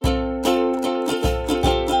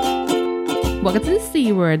Welcome to the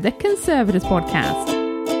C Word, the Conservatives podcast.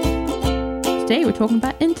 Today we're talking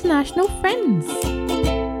about international friends.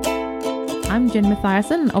 I'm Jen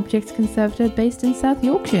Mathiasson, an Objects Conservative based in South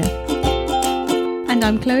Yorkshire. And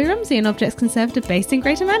I'm Chloe Rumsey, an Objects Conservative based in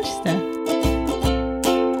Greater Manchester.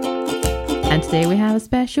 And today we have a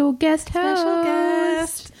special guest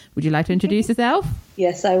host. Would you like to introduce yourself?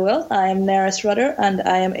 Yes, I will. I am Neris Rudder and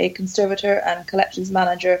I am a conservator and collections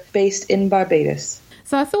manager based in Barbados.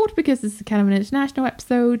 So I thought, because this is kind of an international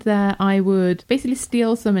episode, that I would basically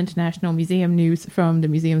steal some international museum news from the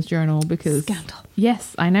Museum's Journal, because... Scandal.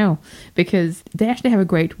 Yes, I know. Because they actually have a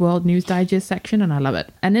great World News Digest section and I love it.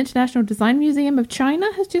 An International Design Museum of China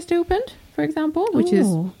has just opened, for example, which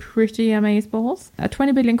is pretty amazeballs. A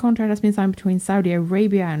 20 billion contract has been signed between Saudi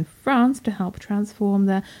Arabia and France to help transform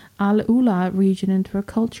the Al Ula region into a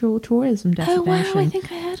cultural tourism destination. Oh wow, I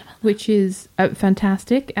think I heard about that. Which is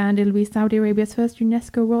fantastic, and it'll be Saudi Arabia's first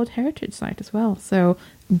UNESCO World Heritage Site as well. So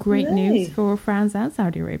great news for France and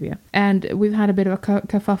Saudi Arabia. And we've had a bit of a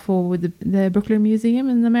kerfuffle with the Brooklyn Museum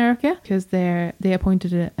in America, because they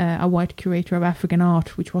appointed a white curator of African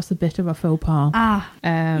art, which was a bit of a faux pas.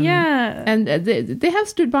 Yeah. And they have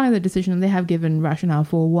stood by the decision, and they have given rationale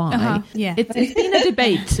for why. Yeah. It's been a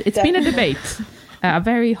debate. It's been a debate. A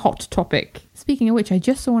very hot topic. Speaking of which, I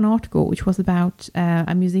just saw an article which was about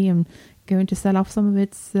a museum going to sell off some of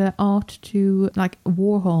its art to like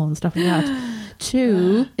Warhol and stuff like that,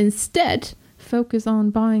 to instead focus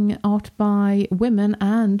on buying art by women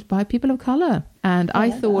and by people of colour. And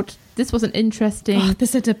I thought this was an interesting...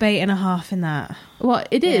 there's a debate and a half in that. Well,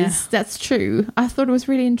 it is. That's true. I thought it was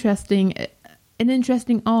really interesting. An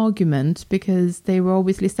interesting argument, because they were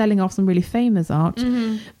obviously selling off some really famous art,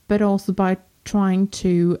 but also by trying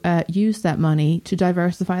to use that money to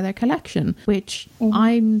diversify their collection, which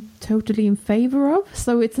I'm totally in favour of.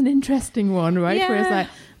 So it's an interesting one, right? Yeah. Where it's like,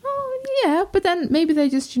 oh yeah, but then maybe they're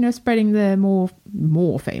just, spreading the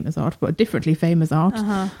more famous art, but differently famous art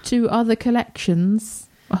to other collections,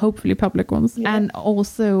 hopefully public ones, and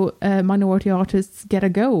also minority artists get a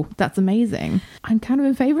go. That's amazing. I'm kind of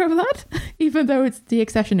in favour of that, even though it's the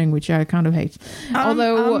accessioning, which I kind of hate.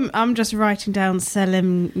 Although I'm just writing down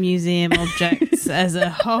selling museum objects as a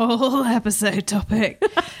whole episode topic.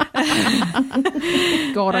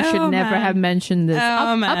 God, I should never have mentioned this.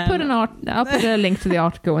 I'll put a link to the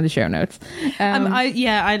article in the show notes.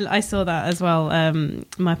 I saw that as well.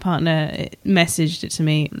 My partner messaged it to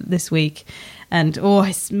me this week. And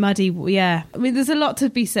it's muddy. Yeah, I mean, there's a lot to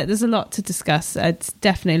be said. There's a lot to discuss. It's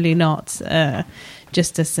definitely not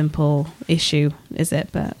just a simple issue, is it?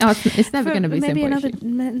 But it's never going to be a simple issue.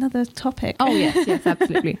 Maybe another topic. Oh yes,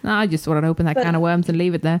 absolutely. I just thought I'd open that can of worms and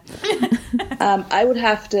leave it there. I would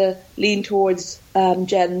have to lean towards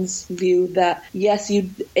Jen's view that yes, it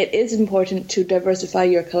is important to diversify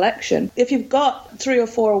your collection. If you've got 3 or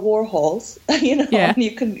 4 Warhols, and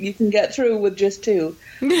you can get through with just 2.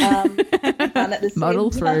 And at the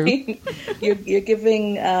Muddle same time, you're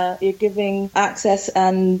giving access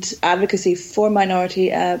and advocacy for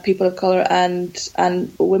minority people of color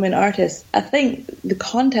and women artists. I think the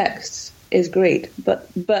context is great, but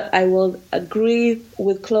I will agree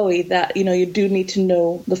with Chloe that you do need to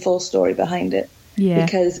know the full story behind it. Yeah,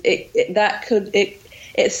 because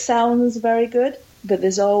it sounds very good, but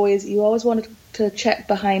you always want to check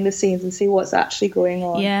behind the scenes and see what's actually going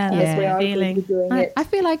on. I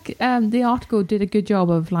feel like the article did a good job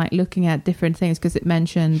of looking at different things, because it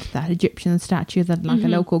mentioned that Egyptian statue that a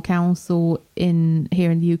local council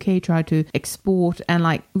here in the UK tried to export,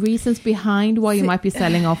 and reasons behind why you might be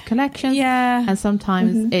selling off collections. And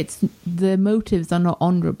sometimes it's the motives are not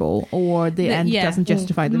honourable, or the end doesn't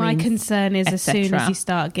justify the means. My concern is as soon as you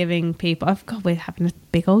start giving people, we're having a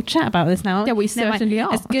big old chat about this now. Yeah, we certainly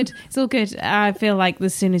are. It's good. It's all good. I feel like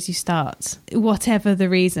as soon as you start, whatever the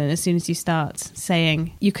reason, as soon as you start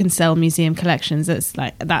saying you can sell museum collections, it's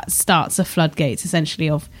that starts a floodgates essentially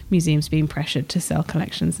of museums being pressured to sell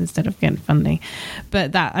collections instead of getting funding.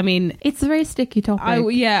 But it's a very sticky topic.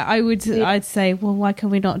 I'd say, well, why can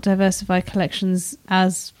we not diversify collections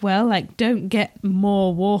as well? Don't get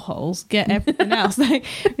more Warhols, get everything else.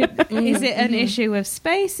 Is it an issue of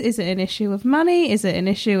space? Is it an issue of money? Is it an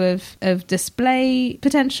issue of display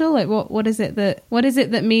potential? What is it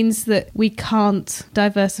that means that we can't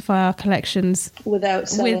diversify our collections without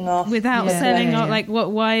selling off?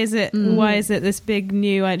 Why is it? Why is it this big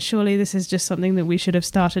new? Surely this is just something that we should have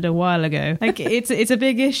started a while ago. It's a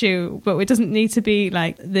big issue, but it doesn't need to be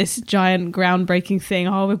this giant groundbreaking thing.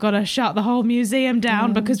 Oh, we've got to shut the whole museum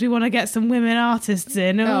down because we want to get some women artists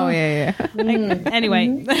in.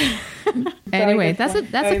 Anyway. Anyway, that's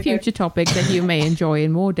a future topic that you may enjoy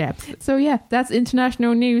in more depth. So yeah, that's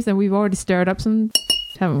international news, and we've already stirred up some,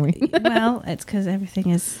 haven't we? Well, it's because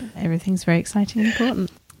everything's very exciting and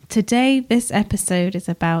important. Today, this episode is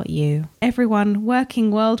about you. Everyone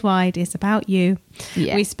working worldwide is about you.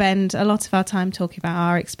 Yeah. We spend a lot of our time talking about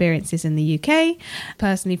our experiences in the UK.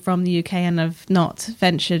 Personally from the UK, and have not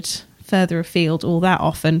ventured further afield all that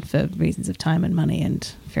often for reasons of time and money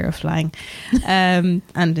and fear of flying and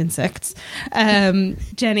insects.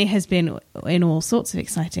 Jenny has been in all sorts of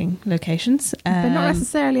exciting locations. But not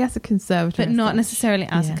necessarily as a conservator. But not necessarily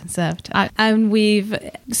as a conservator. And we've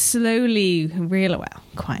slowly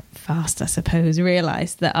quite fast, I suppose,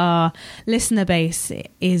 realised that our listener base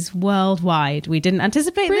is worldwide. We didn't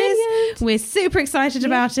anticipate this. We're super excited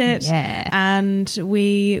about it. Yeah. And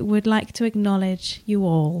we would like to acknowledge you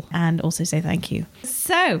all and also say thank you.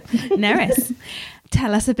 So, Neris,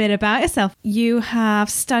 tell us a bit about yourself. You have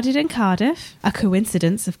studied in Cardiff. A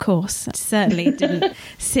coincidence, of course. Certainly didn't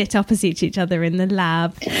sit opposite each other in the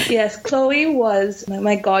lab. Yes, Chloe was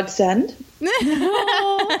my godsend.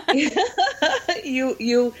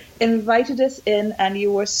 You invited us in, and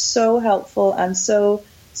you were so helpful and so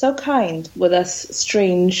kind with us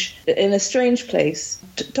in a strange place.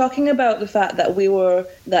 Talking about the fact that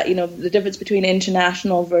the difference between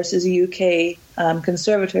international versus UK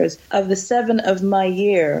conservators, of the 7 of my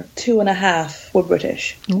year, 2.5 were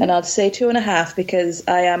British. Ooh. And I'll say 2.5 because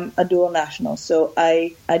I am a dual national, so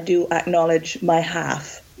I do acknowledge my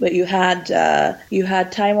half. But you had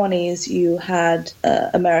Taiwanese, you had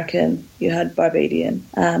American, you had Barbadian,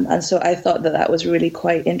 and so I thought that was really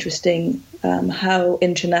quite interesting. How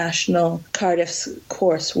international Cardiff's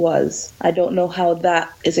course was. I don't know how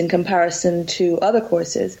that is in comparison to other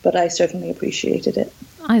courses, but I certainly appreciated it.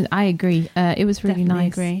 I agree. It was really Definitely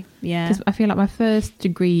nice. Agree. Yeah, because I feel like my first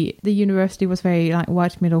degree, the university was very like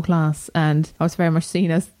white middle class, and I was very much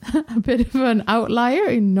seen as a bit of an outlier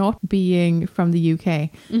in not being from the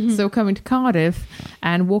UK. Mm-hmm. So coming to Cardiff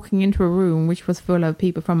and walking into a room which was full of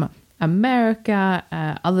people from America,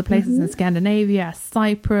 other places in Scandinavia,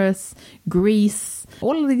 Cyprus, Greece,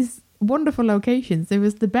 all of these wonderful locations. It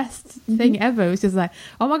was the best thing ever. It was just like,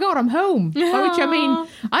 oh my God, I'm home. By which I mean,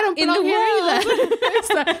 I don't belong here either. It's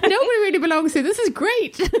like, nobody really belongs here. This is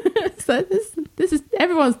great. So this is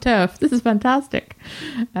everyone's turf. This is fantastic.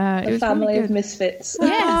 A family of misfits.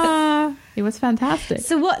 Yes. It was fantastic.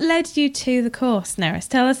 So what led you to the course, Neris?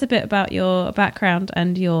 Tell us a bit about your background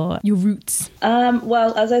and your roots.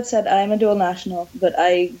 Well, as I said, I'm a dual national, but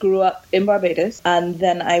I grew up in Barbados, and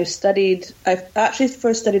then I actually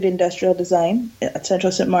first studied industrial design at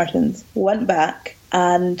Central St. Martin's, went back,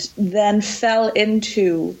 and then fell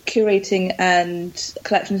into curating and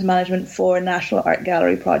collections management for a National Art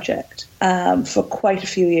Gallery project for quite a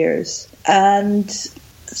few years. And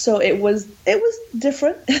so it was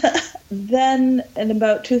different. Then in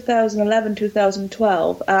about 2011,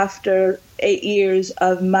 2012, after 8 years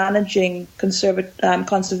of managing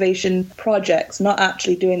conservation projects, not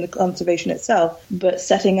actually doing the conservation itself, but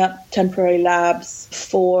setting up temporary labs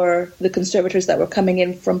for the conservators that were coming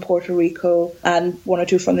in from Puerto Rico and 1 or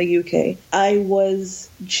 2 from the UK, I was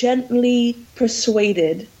gently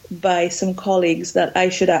persuaded by some colleagues that I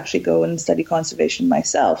should actually go and study conservation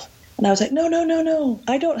myself. And I was like, no,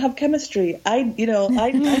 I don't have chemistry. I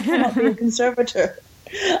cannot be a conservator.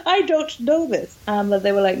 I don't know this. But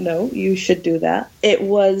they were like, no, you should do that. It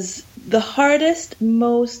was the hardest,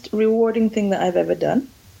 most rewarding thing that I've ever done.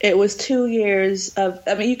 It was 2 years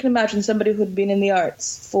you can imagine somebody who'd been in the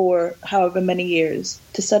arts for however many years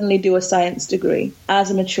to suddenly do a science degree as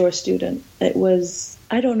a mature student. It was,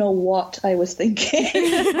 I don't know what I was thinking.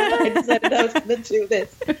 I decided I was going to do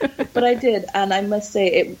this, but I did, and I must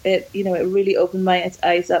say it really opened my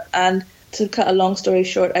eyes up. And to cut a long story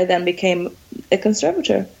short, I then became a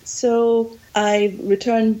conservator. So I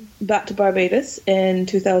returned back to Barbados in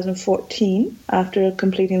 2014 after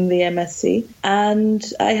completing the MSc,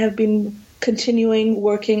 and I have been continuing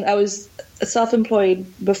working. I was self-employed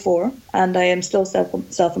before, and I am still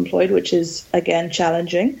self-employed, which is, again,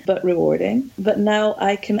 challenging but rewarding. But now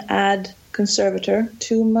I can add conservator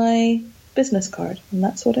to my business card, and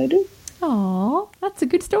that's what I do. Aww, that's a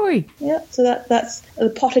good story. Yeah, so that's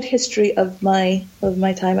the potted history of my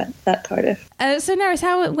time at Cardiff. So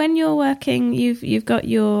Neris, when you're working, you've got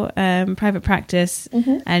your private practice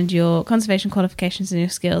and your conservation qualifications and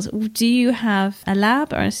your skills. Do you have a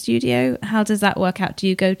lab or a studio? How does that work out? Do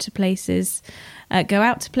you go to places? Go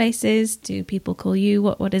out to places? Do people call you?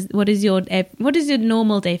 What is your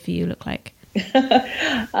normal day for you look like?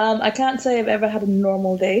 I can't say I've ever had a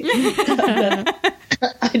normal day.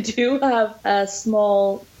 I do have a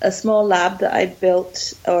small lab that I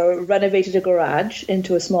built or renovated a garage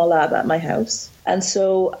into a small lab at my house. And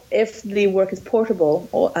so if the work is portable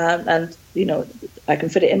and I can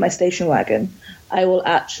fit it in my station wagon, I will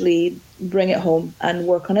actually bring it home and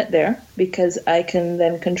work on it there, because I can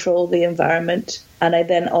then control the environment, and I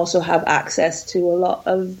then also have access to a lot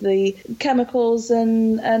of the chemicals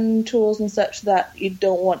and tools and such that you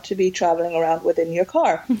don't want to be traveling around within your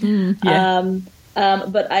car.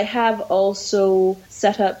 But I have also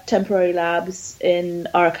set up temporary labs in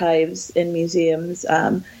archives, in museums,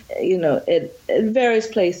 in various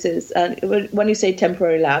places. And when you say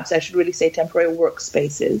temporary labs, I should really say temporary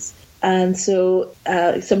workspaces. And so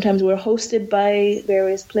sometimes we're hosted by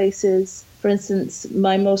various places. For instance,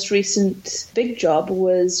 my most recent big job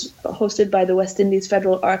was hosted by the West Indies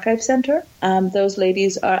Federal Archive Centre. Those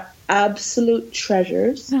ladies are absolute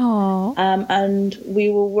treasures. And we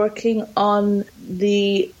were working on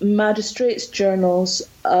the magistrates' journals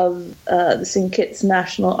of the St. Kitts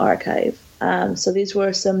National Archive. So these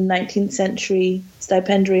were some 19th century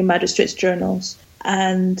stipendiary magistrates' journals.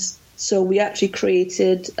 And so we actually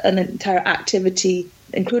created an entire activity,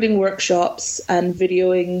 including workshops and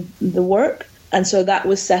videoing the work. And so that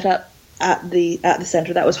was set up at the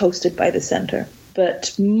centre. That was hosted by the centre.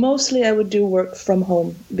 But mostly I would do work from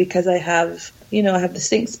home, because I have the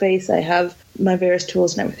sink space, I have my various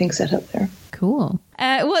tools and everything set up there. Cool.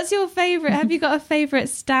 What's your favourite? Have you got a favourite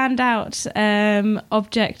standout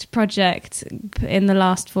object project in the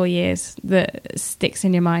last 4 years that sticks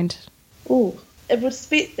in your mind? Oh.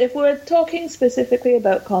 If we're talking specifically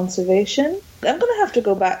about conservation, I'm going to have to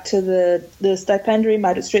go back to the stipendiary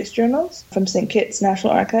magistrates journals from St. Kitts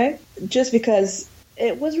National Archive, just because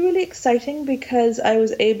it was really exciting, because I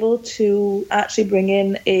was able to actually bring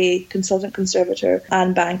in a consultant conservator,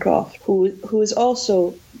 Anne Bancroft, who is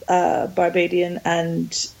also Barbadian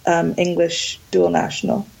and English dual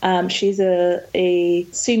national. She's a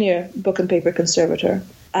senior book and paper conservator.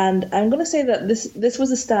 And I'm going to say that this was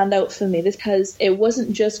a standout for me, because it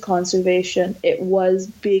wasn't just conservation. It was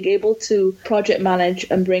being able to project manage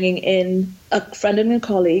and bringing in a friend and a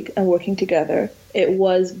colleague and working together. It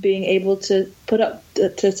was being able to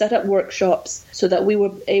set up workshops so that we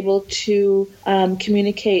were able to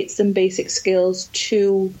communicate some basic skills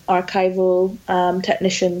to archival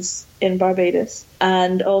technicians in Barbados.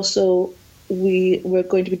 And also we were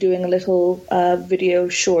going to be doing a little video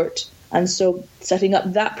short. And so setting up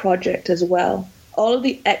that project as well. All of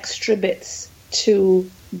the extra bits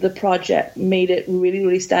to the project made it really,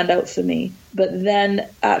 really stand out for me. But then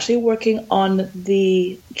actually working on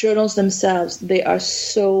the journals themselves, they are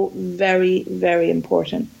so very, very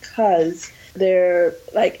important, because they're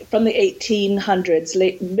like from the 1800s,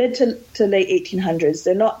 mid to late 1800s.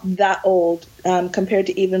 They're not that old compared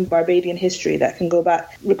to even Barbadian history that can go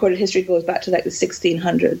back. Recorded history goes back to like the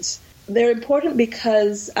 1600s. They're important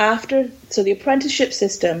because the apprenticeship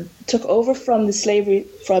system took over from slavery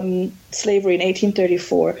in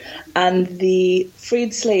 1834, and the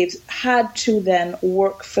freed slaves had to then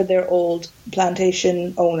work for their old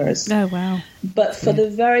plantation owners. Oh, wow. But for the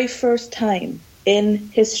very first time in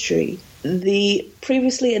history, the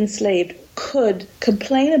previously enslaved could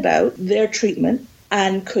complain about their treatment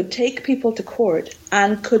and could take people to court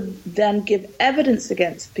and could then give evidence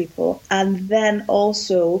against people, and then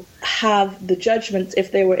also have the judgments,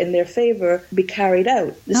 if they were in their favour, be carried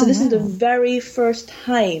out. So this is the very first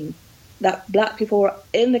time that black people were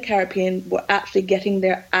in the Caribbean were actually getting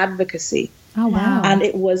their advocacy. Oh, wow. And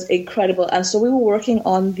it was incredible. And so we were working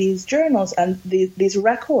on these journals and these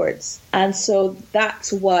records. And so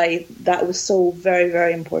that's why that was so very,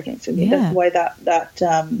 very important for me. Yeah. That's why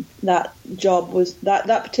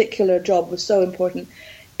that particular job was so important.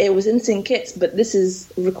 It was in St. Kitts, but this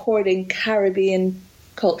is recording Caribbean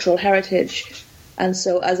cultural heritage. And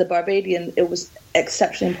so as a Barbadian, it was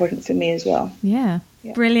exceptionally important for me as well. Yeah.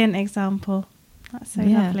 Brilliant example. That's so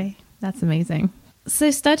lovely. That's amazing.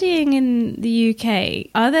 So studying in the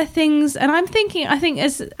UK, are there things, and I think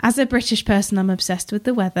as a British person, I'm obsessed with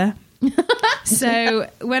the weather. So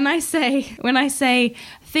when I say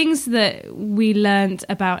things that we learnt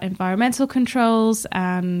about environmental controls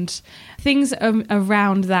and things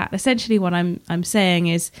around that, essentially what I'm saying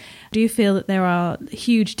is, do you feel that there are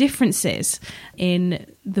huge differences in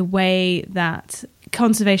the way that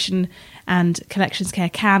conservation and collections care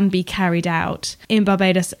can be carried out in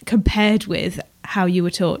Barbados compared with how you were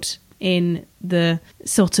taught in the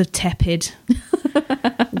sort of tepid,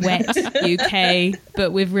 wet UK,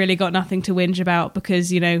 but we've really got nothing to whinge about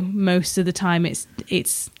because, most of the time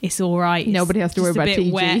it's all right. Nobody has to worry about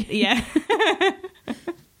TG. Wet. Yeah.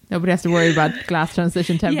 Nobody has to worry about glass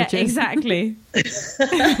transition temperatures. Yeah, exactly.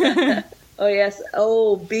 Oh yes.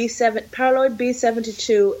 Oh, paraloid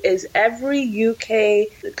B72 is every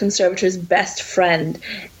UK conservator's best friend.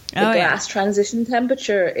 The glass transition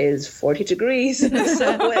temperature is 40 degrees.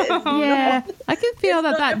 So I can feel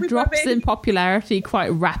that drops in popularity quite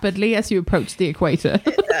rapidly as you approach the equator.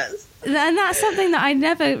 It does. And that's something that I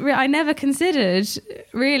never considered,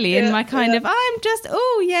 really, in my kind of, I'm just,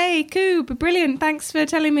 oh, yay, cool, brilliant, thanks for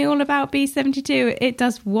telling me all about B72. It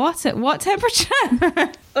does what? At what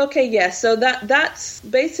temperature? Okay, yes. So that's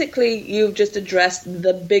basically, you've just addressed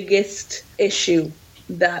the biggest issue,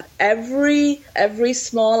 that every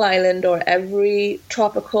small island or every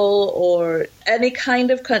tropical or any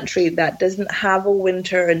kind of country that doesn't have a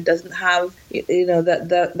winter and doesn't have,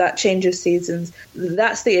 that change of seasons,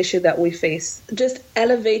 that's the issue that we face. Just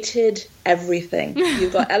elevated everything.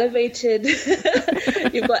 You've got elevated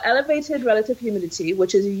relative humidity,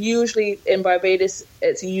 which is usually in Barbados,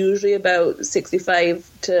 it's usually about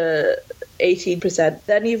 65 to 18%.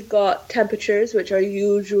 Then you've got temperatures, which are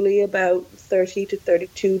usually about 30 to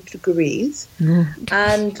 32 degrees.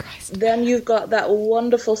 And then you've got that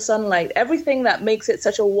wonderful sunlight. Everything that makes it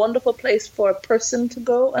such a wonderful place for a person to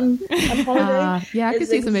go on holiday. I can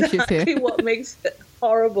see some issues here. Exactly what makes it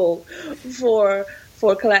horrible for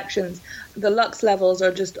collections. The lux levels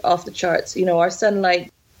are just off the charts. Our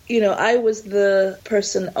sunlight. I was the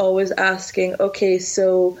person always asking, okay,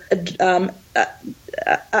 so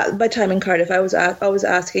by time in Cardiff, I was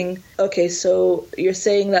asking, okay, so you're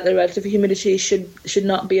saying that the relative humidity should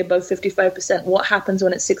not be above 55%. What happens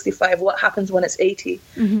when it's 65? What happens when it's 80?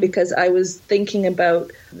 Mm-hmm. Because I was thinking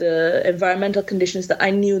about the environmental conditions that I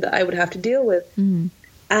knew that I would have to deal with. Mm-hmm.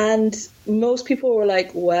 And most people were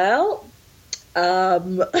like, well... Get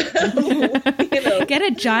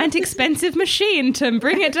a giant expensive machine to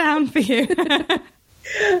bring it down for you.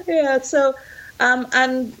 So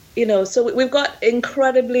so we've got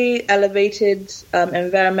incredibly elevated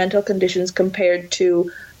environmental conditions compared to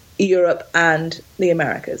Europe and the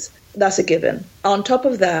Americas. That's a given. On top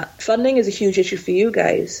of that, funding is a huge issue for you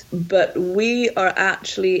guys, but we are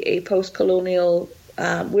actually a post-colonial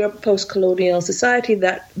we're a post-colonial society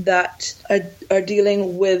that are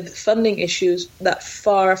dealing with funding issues that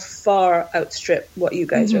far, far outstrip what you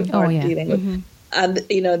guys are dealing with. Mm-hmm. And,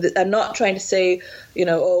 I'm not trying to say,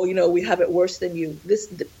 we have it worse than you.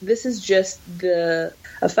 This is just a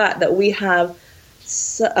fact that we have.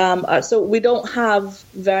 So we don't have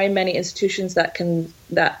very many institutions that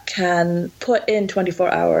can put in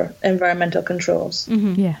 24-hour environmental controls.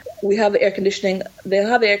 Mm-hmm. Yeah, we have the air conditioning. They'll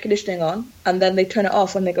have the air conditioning on, and then they turn it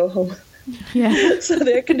off when they go home. Yeah. So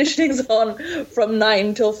the air conditioning's on from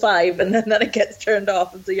 9 till 5, and then it gets turned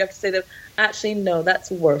off, and so you have to say that. Actually, no, that's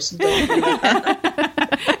worse. Don't do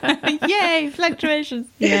that. Yay, fluctuations.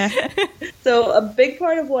 Yeah. So a big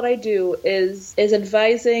part of what I do is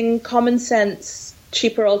advising common sense,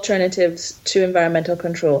 cheaper alternatives to environmental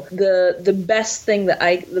control. The best thing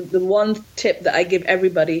the one tip that I give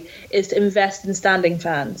everybody is to invest in standing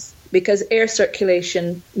fans, because air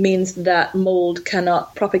circulation means that mold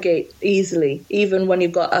cannot propagate easily, even when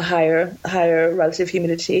you've got a higher relative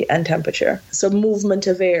humidity and temperature. So movement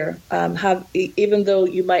of air, even though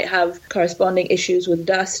you might have corresponding issues with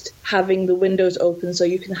dust, having the windows open so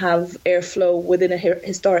you can have airflow within a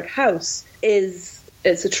historic house it's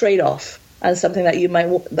a trade-off. And something that you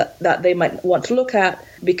that they might want to look at,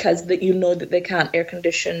 because that that they can't air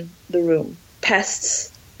condition the room.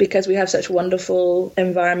 Pests, because we have such wonderful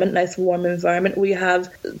environment, nice warm environment. We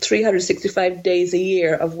have 365 days a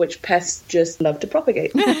year of which pests just love to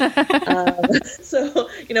propagate. So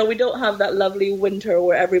we don't have that lovely winter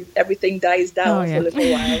where everything dies down for a little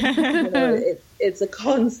while. It's a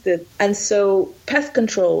constant, and so pest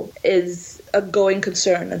control is a going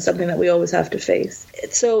concern and something that we always have to face.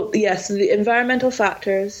 So yes, the environmental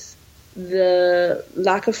factors, the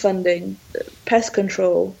lack of funding, pest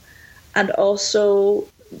control, and also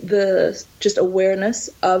the just awareness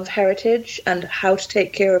of heritage and how to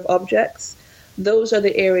take care of objects. Those are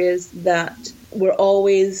the areas that we're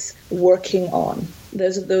always working on.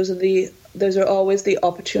 Those are always the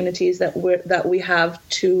opportunities that we have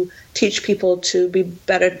to teach people to be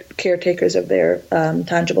better caretakers of their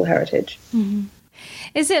tangible heritage. Mm-hmm.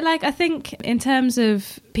 Is it like, I think in terms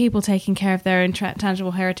of people taking care of their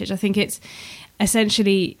intangible heritage, I think it's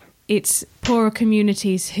essentially poorer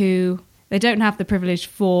communities who they don't have the privilege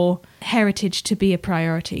for heritage to be a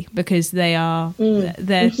priority because they're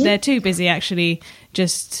too busy actually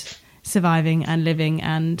just surviving and living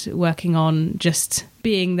and working on just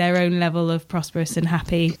being their own level of prosperous and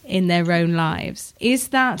happy in their own lives. Is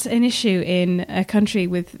that an issue in a country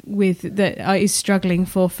with that is struggling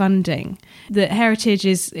for funding? That heritage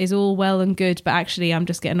is all well and good, but actually I'm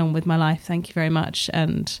just getting on with my life. Thank you very much.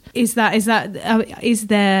 And is there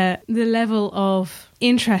the level of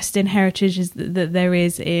interest in heritage that there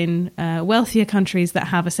is in wealthier countries that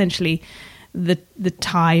have essentially the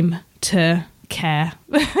time to care?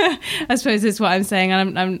 I suppose is what I'm saying.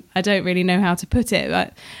 I don't really know how to put it,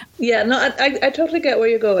 but yeah, no, I totally get where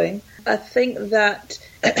you're going. I think that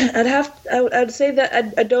I'd say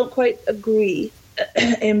that I don't quite agree.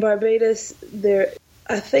 In Barbados,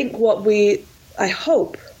 I think I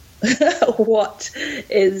hope what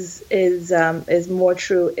is more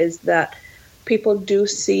true is that people do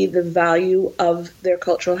see the value of their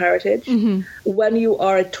cultural heritage. Mm-hmm. When you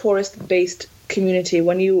are a tourist-based community,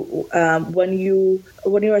 when you are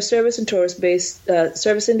a service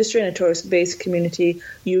industry and a tourist-based community,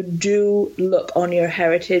 you do look on your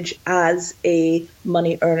heritage as a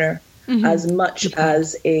money earner, mm-hmm. as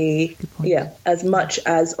much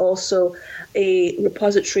as also a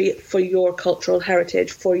repository for your cultural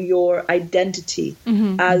heritage, for your identity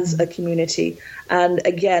mm-hmm. as a community. And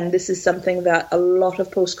again, this is something that a lot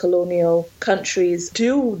of post-colonial countries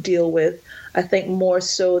do deal with, I think more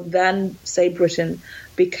so than, say, Britain,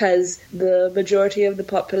 because the majority of the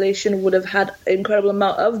population would have had an incredible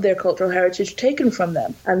amount of their cultural heritage taken from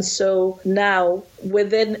them. And so now,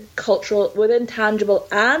 within tangible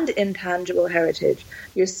and intangible heritage,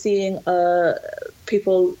 you're seeing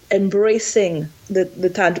people embracing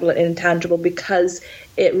the tangible and intangible because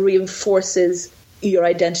it reinforces your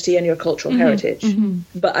identity and your cultural mm-hmm, heritage. Mm-hmm.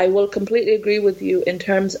 But I will completely agree with you in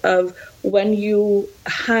terms of when you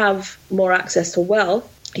have more access to wealth,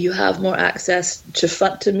 you have more access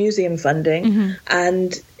to museum funding. Mm-hmm.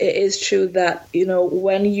 And it is true that,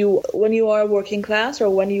 when you are working class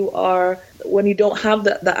or when you don't have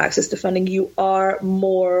that access to funding, you are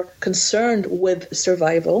more concerned with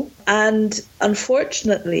survival. And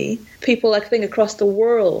unfortunately, people, I think, across the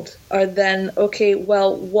world are then, okay,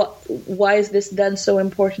 well, why is this then so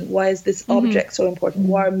important? Why is this mm-hmm. object so important?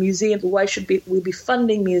 Why are museums? Why should we be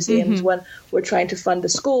funding museums mm-hmm. when we're trying to fund the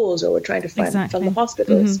schools or we're trying to fund the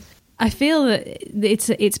hospitals? Mm-hmm. I feel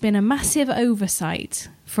that it's been a massive oversight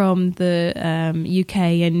from the UK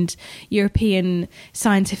and European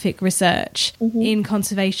scientific research mm-hmm. in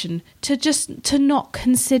conservation to not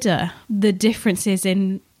consider the differences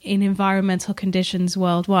in environmental conditions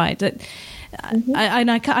worldwide. Mm-hmm.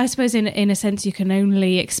 I suppose in a sense you can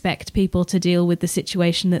only expect people to deal with the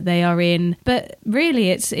situation that they are in, but really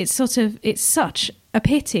it's such a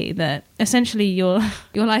pity that essentially your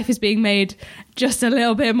life is being made just a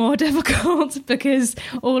little bit more difficult because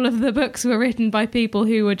all of the books were written by people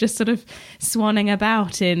who were just sort of swanning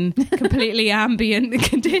about in completely ambient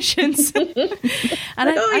conditions. And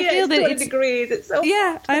I feel that it's degrees. It's so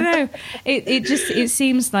hot. I know. It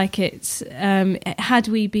seems like it's had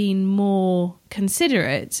we been more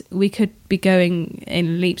considerate, we could be going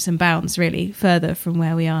in leaps and bounds really further from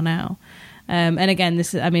where we are now. And again,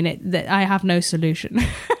 I have no solution.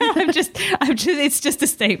 It's just a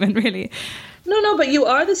statement, really. No, but you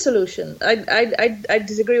are the solution. I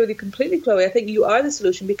disagree with you completely, Chloe. I think you are the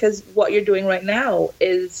solution because what you're doing right now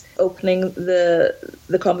is opening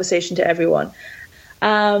the conversation to everyone.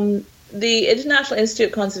 The International Institute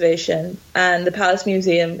of Conservation and the Palace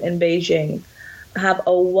Museum in Beijing have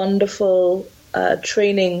a wonderful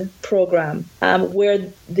training program where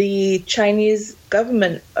the Chinese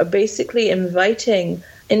government are basically inviting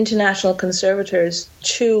international conservators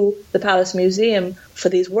to the Palace Museum for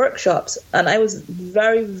these workshops. And I was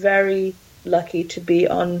very, very lucky to be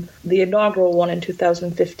on the inaugural one in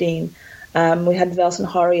 2015. We had Velson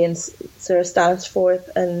Horry and Sarah Stansforth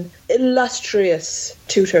and illustrious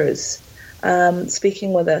tutors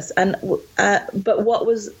speaking with us. And but what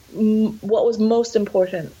was most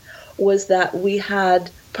important was that we had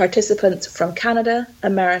participants from Canada,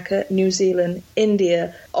 America, New Zealand,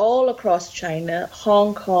 India, all across China,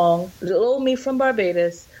 Hong Kong, little old me from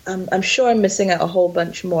Barbados. I'm sure I'm missing out a whole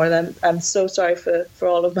bunch more. I'm so sorry for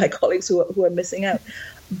all of my colleagues who are missing out.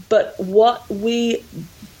 But what we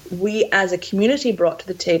as a community brought to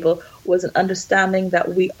the table was an understanding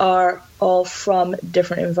that we are all from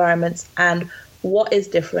different environments and what is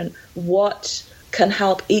different, what can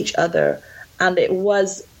help each other. And it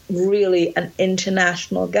was really an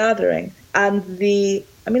international gathering, and the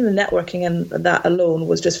networking and that alone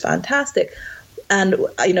was just fantastic. And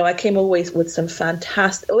I came away with some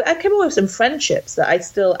friendships that I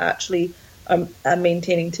still actually I'm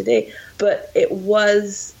maintaining today. But it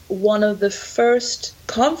was one of the first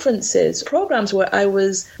programs where I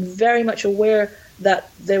was very much aware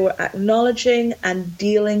that they were acknowledging and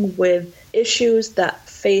dealing with issues that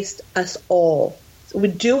faced us all. We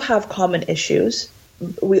do have common issues.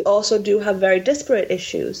 We also do have very disparate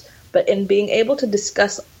issues. But in being able to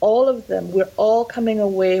discuss all of them, we're all coming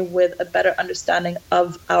away with a better understanding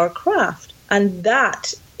of our craft. And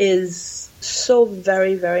that is so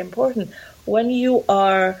very, very important. When you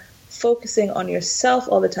are focusing on yourself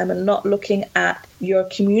all the time and not looking at your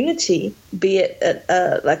community, be it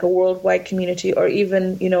like a worldwide community or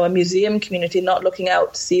even, a museum community, not looking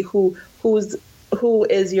out to see who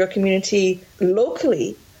is your community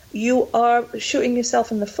locally, you are shooting yourself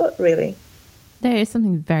in the foot, really. There is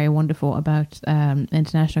something very wonderful about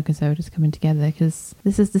international conservators coming together, because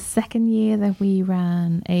this is the second year that we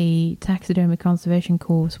ran a taxidermy conservation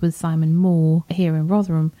course with Simon Moore here in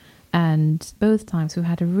Rotherham, and both times we've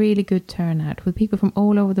had a really good turnout with people from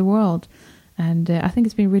all over the world, and I think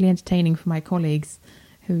it's been really entertaining for my colleagues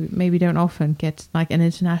who maybe don't often get like an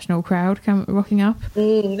international crowd rocking up,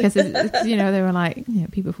 because there were like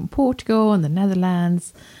people from Portugal and the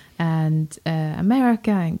Netherlands and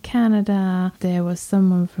America and Canada. There was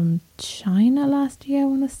someone from China last year, I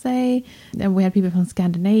want to say. Then we had people from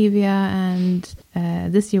Scandinavia, and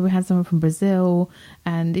this year we had someone from Brazil.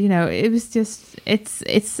 And it was just it's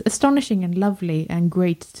astonishing and lovely and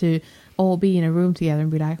great to all be in a room together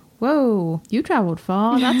and be like, whoa, you travelled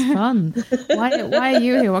far, that's fun. Why are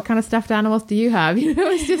you here? What kind of stuffed animals do you have?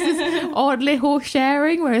 It's just this odd little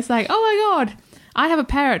sharing where it's like, oh my god, I have a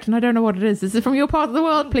parrot and I don't know what it is. Is it from your part of the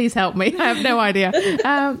world? Please help me. I have no idea.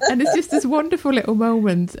 And it's just this wonderful little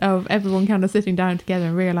moment of everyone kind of sitting down together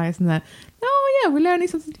and realising that, oh yeah, we're learning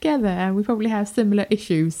something together and we probably have similar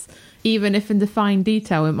issues. Even if in the fine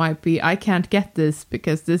detail it might be, I can't get this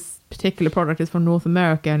because this particular product is from North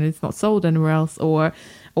America and it's not sold anywhere else, or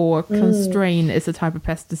constrain is a type of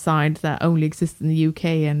pesticide that only exists in the UK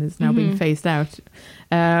and is now being phased out.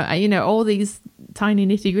 All these tiny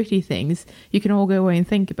nitty gritty things you can all go away and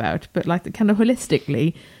think about, but like the kind of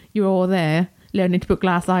holistically, you're all there learning to put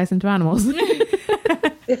glass eyes into animals.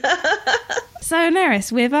 So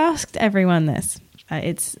Nerys, we've asked everyone this.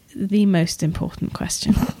 It's the most important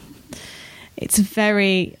question. It's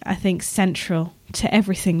very, I think, central to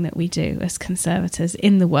everything that we do as conservators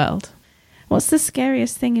in the world. What's the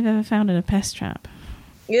scariest thing you've ever found in a pest trap?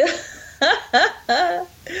 Yeah.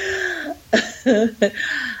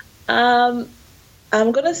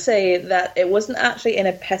 I'm going to say that it wasn't actually in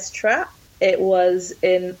a pest trap. It was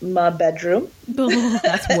in my bedroom. Oh,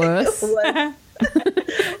 that's worse.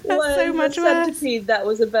 That's so much a worse. Centipede that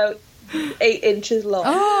was about 8 inches long.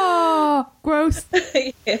 Oh, gross.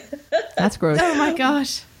 Yeah. That's gross. Oh my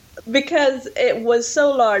gosh. Because it was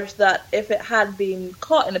so large that if it had been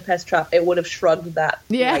caught in a pest trap, it would have shrugged that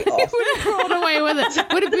right off. It would have crawled away with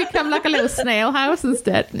it. Would have become like a little snail house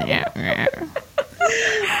instead. Yeah.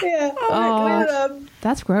 Oh,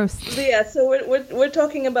 that's gross. Yeah, so we're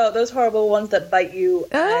talking about those horrible ones that bite you.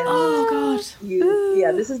 Oh god.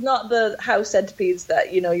 Yeah, this is not the house centipedes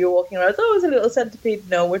that you're walking around. Oh, it's a little centipede.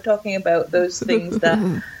 No, we're talking about those things that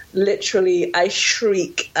literally I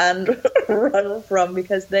shriek and run from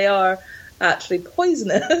because they are actually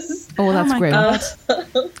poisonous. Oh, that's grim.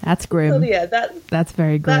 That's grim. So, yeah, that's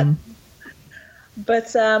very grim.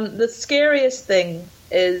 But the scariest thing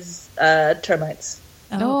is termites.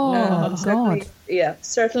 God.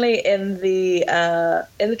 Certainly in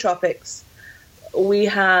the tropics, we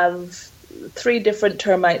have 3 different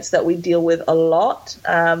termites that we deal with a lot.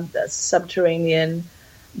 That's subterranean,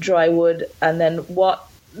 drywood, and then what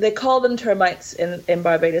they call them termites in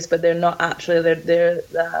Barbados, but they're not actually. They're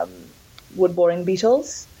wood-boring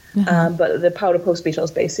beetles, but they're powder post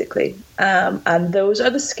beetles basically, and those are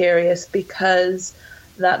the scariest because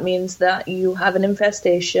that means that you have an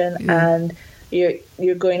infestation and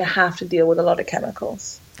you're going to have to deal with a lot of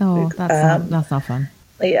chemicals. Oh, that's not fun.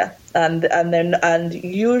 Yeah, and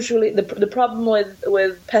usually the problem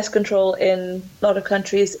with pest control in a lot of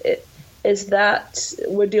countries is that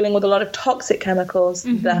we're dealing with a lot of toxic chemicals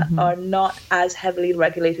that are not as heavily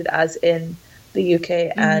regulated as in the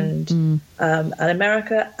UK and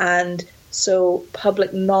America, and so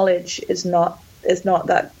public knowledge is not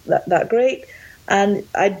that great. And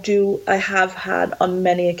I have had on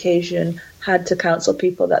many occasions had to counsel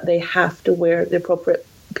people that they have to wear the appropriate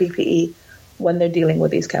PPE when they're dealing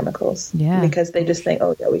with these chemicals, because they just think,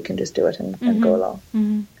 oh yeah, we can just do it and go along.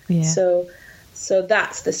 Yeah. So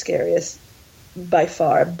that's the scariest by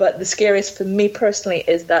far. But the scariest for me personally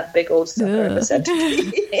is that big old sucker, the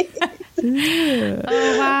centipede.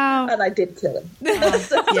 Oh wow! And I did kill him. Yeah, that's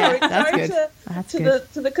good. That's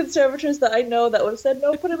good. To the conservators that I know that would have said,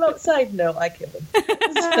 no, put him outside. No, I killed him.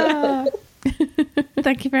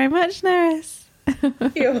 Thank you very much, Neris.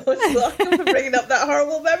 You're most welcome for bringing up that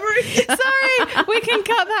horrible memory. Sorry, we can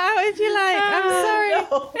cut that out if you like.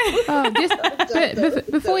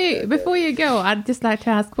 I'm sorry. Before you go, I'd just like to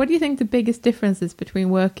ask, what do you think the biggest difference is between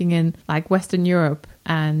working in like Western Europe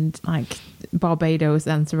and like Barbados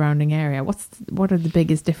and surrounding area? What are the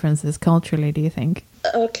biggest differences culturally, do you think?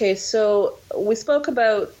 Okay, so we spoke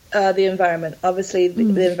about the environment. Obviously,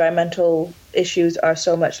 the environmental issues are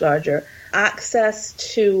so much larger. Access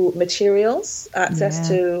to materials,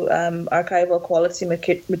 to archival quality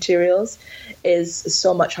materials is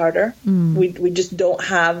so much harder. We just don't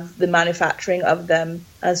have the manufacturing of them,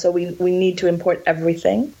 and so we need to import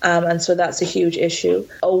everything, and so that's a huge issue.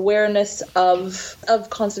 Awareness of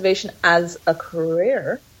conservation as a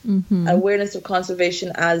career, awareness of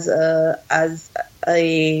conservation as a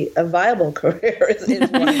viable career is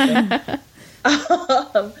one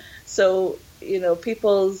thing. So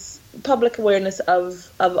people's public awareness of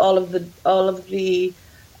all of the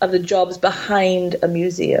jobs behind a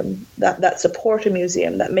museum that support a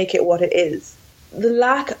museum, that make it what it is. The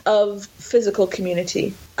lack of physical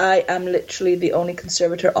community. I am literally the only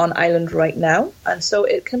conservator on island right now, and so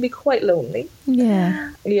it can be quite lonely.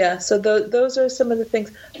 Yeah. So those are some of the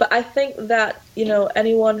things. But I think that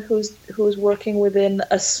anyone who's working within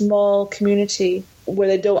a small community where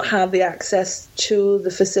they don't have the access to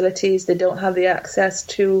the facilities, they don't have the access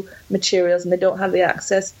to materials, and they don't have the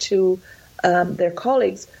access to their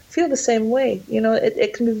colleagues, feel the same way.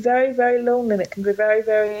 It can be very, very lonely, and it can be very,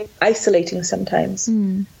 very isolating sometimes.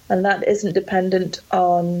 And that isn't dependent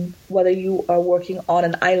on whether you are working on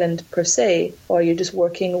an island per se, or you're just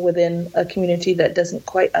working within a community that doesn't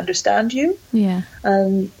quite understand you. Yeah.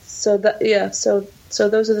 So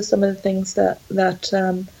those are some of the things that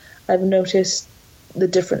I've noticed the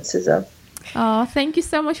differences of. Oh, thank you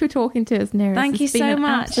so much for talking to us, Neris. Thank you so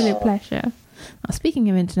much. Absolute pleasure. Now, speaking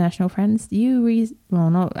of international friends,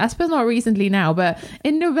 I suppose not recently now, but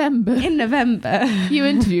in November, you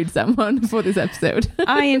interviewed someone for this episode.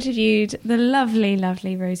 I interviewed the lovely,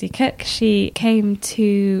 lovely Rosie Cook. She came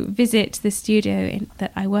to visit the studio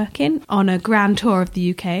that I work in on a grand tour of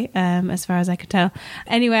the UK, as far as I could tell.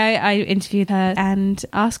 Anyway, I interviewed her and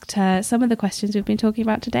asked her some of the questions we've been talking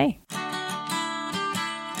about today.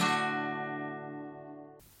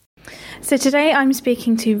 So today I'm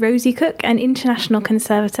speaking to Rosie Cook, an international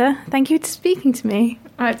conservator. Thank you for speaking to me.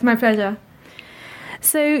 It's my pleasure.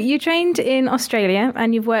 So you trained in Australia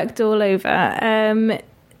and you've worked all over.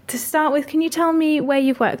 To start with, can you tell me where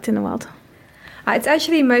you've worked in the world? It's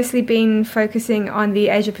actually mostly been focusing on the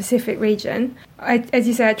Asia-Pacific region. As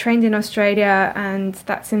you said, I trained in Australia, and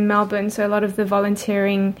that's in Melbourne, so a lot of the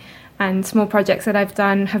volunteering and small projects that I've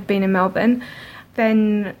done have been in Melbourne.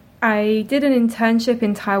 Then I did an internship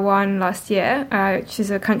in Taiwan last year, which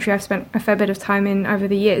is a country I've spent a fair bit of time in over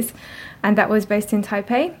the years, and that was based in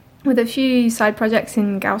Taipei, with a few side projects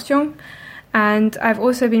in Kaohsiung. And I've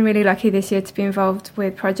also been really lucky this year to be involved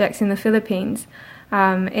with projects in the Philippines,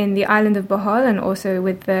 in the island of Bohol, and also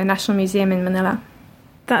with the National Museum in Manila.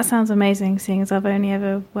 That sounds amazing, seeing as I've only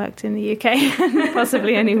ever worked in the UK,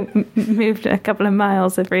 possibly only moved a couple of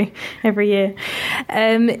miles every year.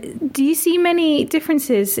 Do you see many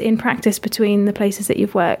differences in practice between the places that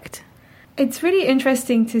you've worked? It's really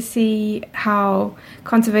interesting to see how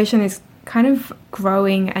conservation is kind of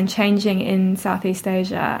growing and changing in Southeast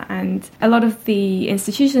Asia, and a lot of the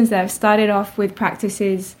institutions there have started off with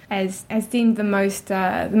practices as deemed the most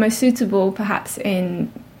suitable, perhaps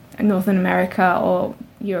in Northern America or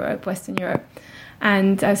Europe, Western Europe,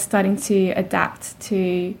 and are starting to adapt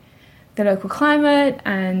to the local climate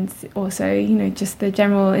and also, just the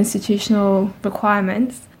general institutional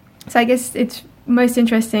requirements. So I guess it's most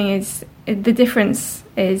interesting is the difference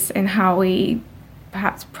is in how we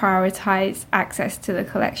perhaps prioritize access to the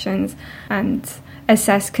collections and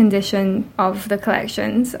assess condition of the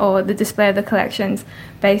collections or the display of the collections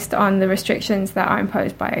based on the restrictions that are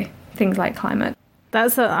imposed by things like climate.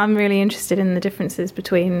 I'm really interested in the differences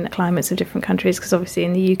between climates of different countries, because obviously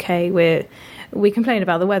in the UK we complain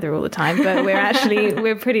about the weather all the time, but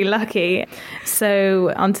we're pretty lucky.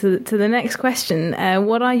 So on to the next question.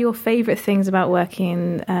 What are your favourite things about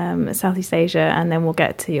working in Southeast Asia? And then we'll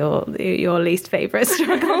get to your least favourite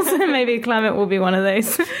struggles. Maybe climate will be one of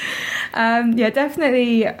those.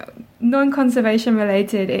 Definitely non-conservation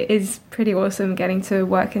related. It is pretty awesome getting to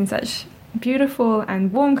work in such beautiful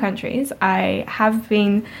and warm countries. I have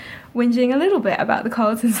been whinging a little bit about the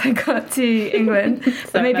cold since I got to England.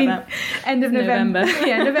 So maybe end of November.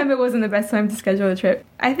 Yeah, November wasn't the best time to schedule a trip.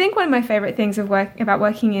 I think one of my favourite things about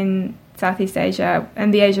working in Southeast Asia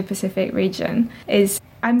and the Asia Pacific region is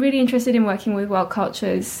I'm really interested in working with world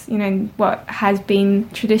cultures, you know, what has been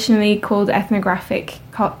traditionally called ethnographic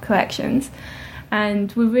collections.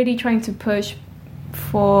 And we're really trying to push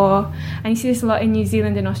for, and you see this a lot in New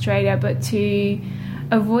Zealand and Australia, but to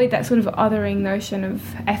avoid that sort of othering notion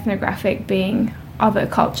of ethnographic being other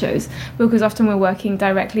cultures, because often we're working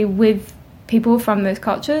directly with people from those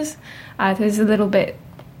cultures. There's a little bit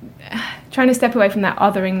trying to step away from that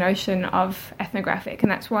othering notion of ethnographic,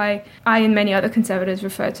 and that's why I and many other conservators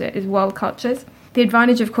refer to it as world cultures. The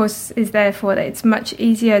advantage, of course, is therefore that it's much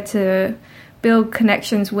easier to build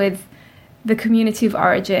connections with the community of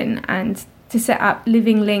origin and to set up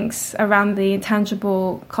living links around the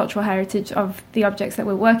intangible cultural heritage of the objects that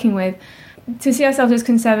we're working with, to see ourselves as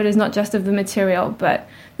conservators not just of the material but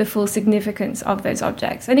the full significance of those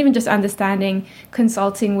objects, and even just understanding,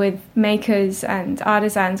 consulting with makers and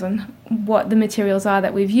artisans on what the materials are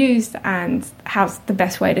that we've used and how's the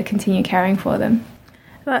best way to continue caring for them.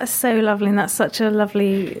 That's so lovely, and that's such a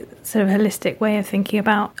lovely sort of holistic way of thinking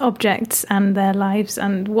about objects and their lives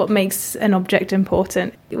and what makes an object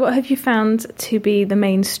important. What have you found to be the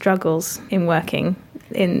main struggles in working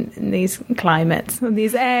in these climates,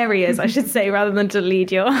 these areas, I should say, rather than to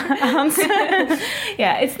lead your answer?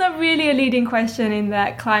 Yeah, it's not really a leading question in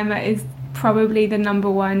that climate is probably the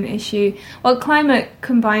number one issue. Well, climate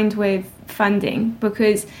combined with funding,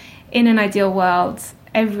 because in an ideal world,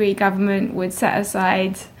 every government would set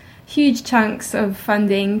aside huge chunks of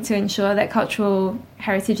funding to ensure that cultural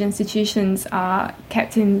heritage institutions are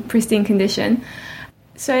kept in pristine condition.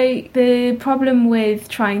 So the problem with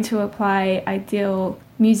trying to apply ideal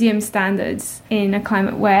museum standards in a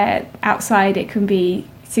climate where outside it can be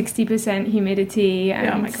 60% humidity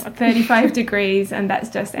and 35 degrees, and that's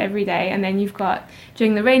just every day. And then you've got,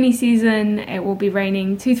 during the rainy season, it will be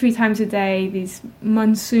raining 2-3 times a day, these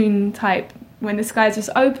monsoon type, when the sky's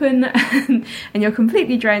just open and you're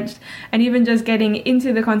completely drenched, and even just getting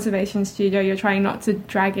into the conservation studio, you're trying not to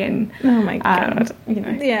drag in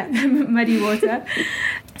muddy water.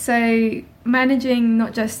 So managing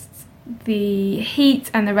not just the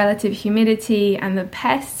heat and the relative humidity and the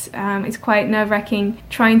pests, it's quite nerve-wracking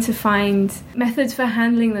trying to find methods for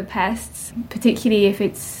handling the pests, particularly if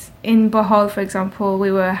it's in Bohol, for example.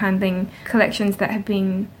 We were handling collections that had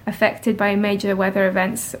been affected by major weather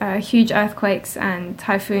events, huge earthquakes and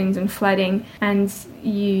typhoons and flooding, and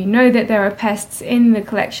you know that there are pests in the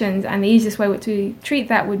collections, and the easiest way to treat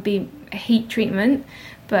that would be a heat treatment.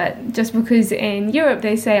 But just because in Europe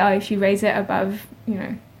they say, if you raise it above,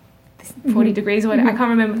 40 degrees or whatever, I can't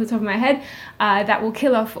remember off the top of my head, that will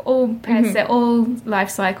kill off all pests at all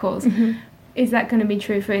life cycles. Is that going to be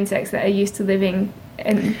true for insects that are used to living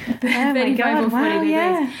in 35 or 40 degrees?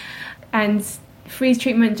 Yeah. And freeze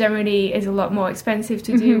treatment generally is a lot more expensive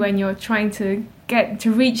to do when you're trying to get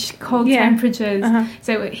to reach cold temperatures.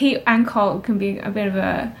 So heat and cold can be a bit of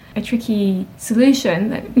a tricky solution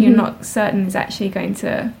that you're not certain is actually going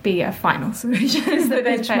to be a final solution. The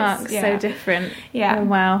benchmark's so different. Yeah. Oh,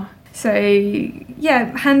 wow. So,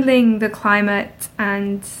 handling the climate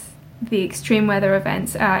and the extreme weather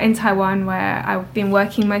events. In Taiwan, where I've been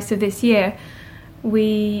working most of this year,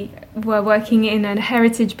 we were working in a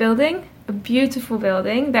heritage building, a beautiful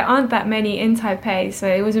building. There aren't that many in Taipei, so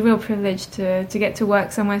it was a real privilege to get to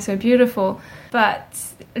work somewhere so beautiful. But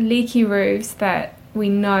leaky roofs that we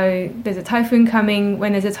know there's a typhoon coming.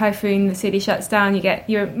 When there's a typhoon, the city shuts down.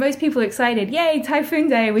 Most people excited. Yay, typhoon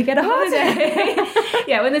day, we get a holiday.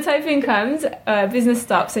 Yeah, when the typhoon comes, business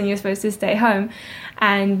stops and you're supposed to stay home.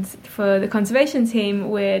 And for the conservation team,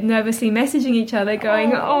 we're nervously messaging each other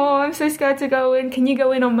going, I'm so scared to go in. Can you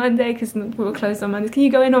go in on Monday? Because we were closed on Mondays. Can you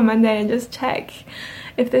go in on Monday and just check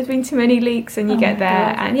if there's been too many leaks? And you get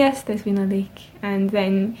there and yes, there's been a leak. And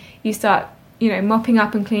then you start mopping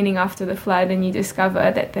up and cleaning after the flood, and you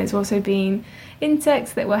discover that there's also been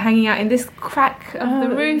insects that were hanging out in this crack of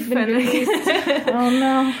the roof. Oh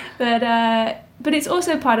no! But it's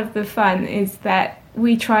also part of the fun is that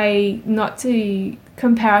we try not to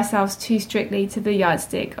compare ourselves too strictly to the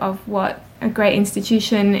yardstick of what a great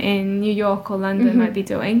institution in New York or London might be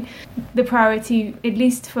doing. The priority, at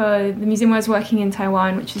least for the museum I was working in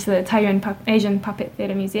Taiwan, which is the Taiyuan Asian Puppet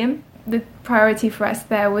Theatre Museum, the priority for us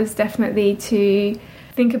there was definitely to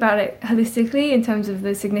think about it holistically in terms of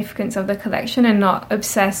the significance of the collection and not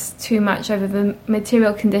obsess too much over the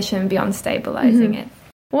material condition beyond stabilising it.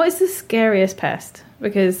 What is the scariest pest?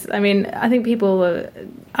 Because, I mean, I think people are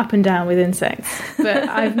up and down with insects, but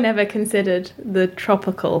I've never considered the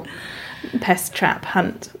tropical pest trap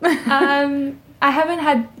hunt. I haven't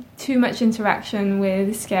had too much interaction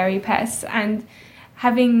with scary pests, and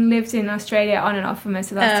having lived in Australia on and off for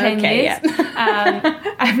most of the last 10 years,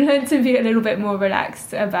 I've learned to be a little bit more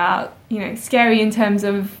relaxed about, scary in terms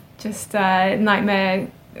of just nightmare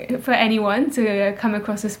for anyone to come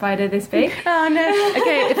across a spider this big. Oh no.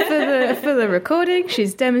 Okay, for the recording,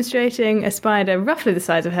 she's demonstrating a spider roughly the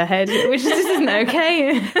size of her head, which just isn't okay.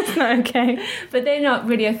 It's not okay. But they're not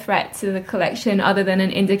really a threat to the collection other than an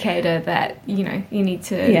indicator that, you need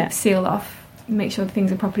to seal off, make sure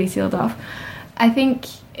things are properly sealed off. I think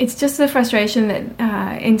it's just the frustration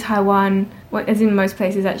that in Taiwan, as in most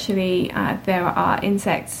places actually, there are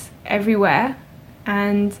insects everywhere,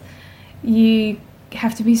 and you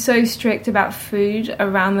have to be so strict about food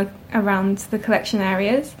around the collection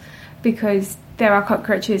areas because there are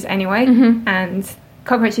cockroaches anyway, and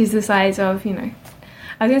cockroaches the size of, I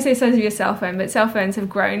was going to say the size of your cell phone, but cell phones have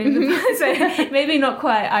grown in the past, so maybe not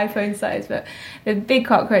quite iPhone size, but they're big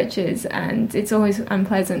cockroaches, and it's always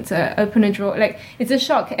unpleasant to open a drawer. Like, it's a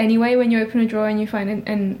shock anyway when you open a drawer and you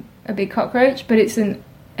find a big cockroach, but it's an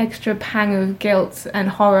extra pang of guilt and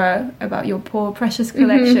horror about your poor, precious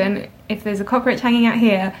collection. If there's a cockroach hanging out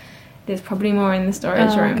here, there's probably more in the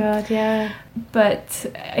storage room. Oh, God, yeah. But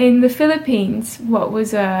in the Philippines, what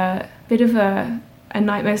was a bit of a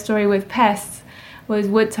nightmare story with pests was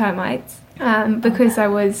wood termites. Because I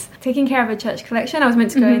was taking care of a church collection, I was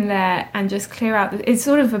meant to go in there and just clear out. It's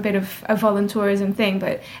sort of a bit of a volunteerism thing,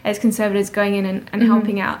 but as conservators going in and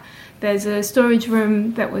helping out, there's a storage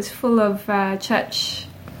room that was full of church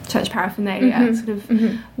paraphernalia, sort of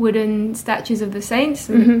wooden statues of the saints,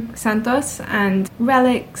 santos, and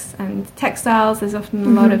relics and textiles. There's often a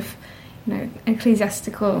lot of,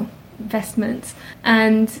 ecclesiastical vestments,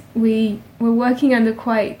 and we were working under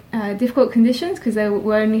quite difficult conditions because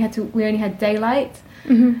we only had daylight,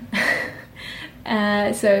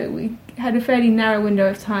 so we had a fairly narrow window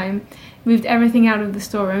of time. Moved everything out of the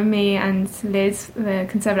storeroom, me and Liz, the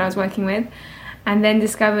conservator I was working with, and then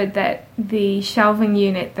discovered that the shelving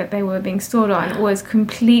unit that they were being stored on was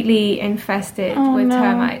completely infested with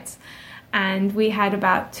termites. And we had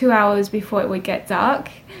about 2 hours before it would get dark.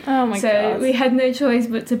 Oh my god. So we had no choice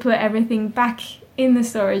but to put everything back in the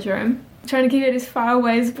storage room, trying to keep it as far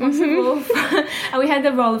away as possible. And we had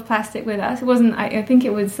the roll of plastic with us. It wasn't, I think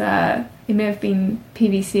it was, it may have been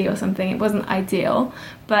PVC or something. It wasn't ideal,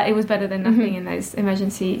 but it was better than nothing in those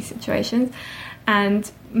emergency situations. And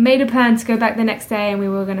made a plan to go back the next day, and we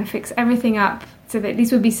were going to fix everything up so that at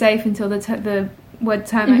least we'd be safe until the wood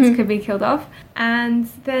termites could be killed off. And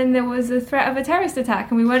then there was a threat of a terrorist attack,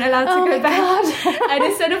 and we weren't allowed to go back. And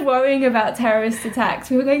instead of worrying about terrorist attacks,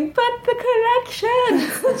 we were going, but the collection!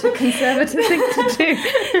 Such a conservative thing to do.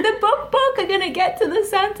 The book are going to get to the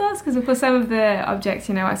Santos, because of course some of the objects,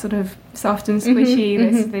 are sort of soft and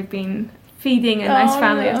squishy. They've been feeding a nice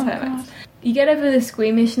family of termites. You get over the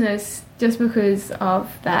squeamishness just because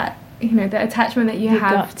of that, the attachment that you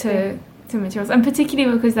have to materials, and particularly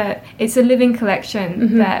because that it's a living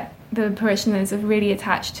collection that the parishioners are really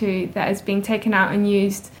attached to, that is being taken out and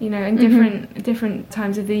used, in different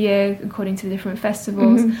times of the year according to different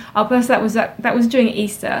festivals. Plus that was during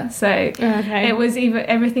Easter, so it was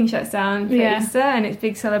everything shuts down for Easter, and it's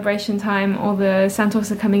big celebration time. All the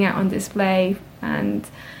Santos are coming out on display, and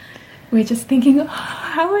we're just thinking,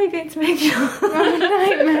 how are we going to make sure?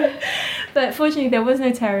 But fortunately there was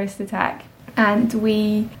no terrorist attack, and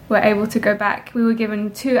we were able to go back. We were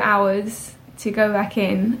given 2 hours to go back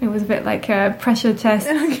in. It was a bit like a pressure test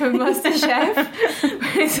from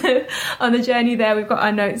MasterChef. So on the journey there, we've got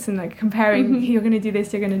our notes and comparing, you're going to do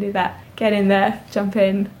this, you're going to do that. Get in there, jump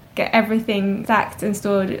in, get everything stacked and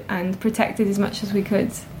stored and protected as much as we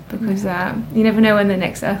could, because you never know when the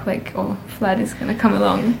next earthquake or flood is going to come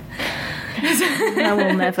along. I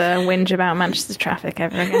will never whinge about Manchester traffic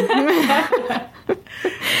ever again.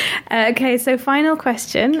 Okay, so final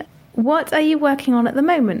question. What are you working on at the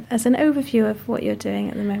moment? As an overview of what you're doing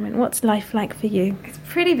at the moment, what's life like for you? It's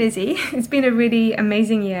pretty busy. It's been a really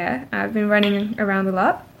amazing year. I've been running around a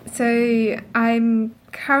lot. So I've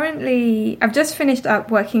just finished up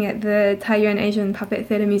working at the Taiyuan Asian Puppet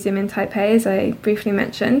Theatre Museum in Taipei, as I briefly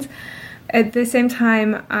mentioned. At the same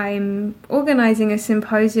time, I'm organising a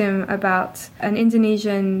symposium about an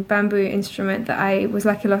Indonesian bamboo instrument that I was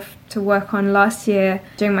lucky enough to work on last year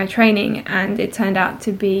during my training, and it turned out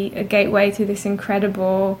to be a gateway to this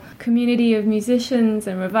incredible community of musicians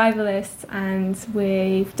and revivalists, and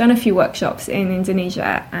we've done a few workshops in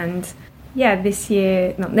Indonesia, and next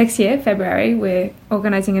year, February, we're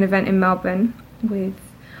organising an event in Melbourne with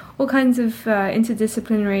all kinds of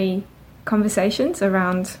interdisciplinary conversations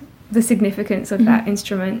around the significance of that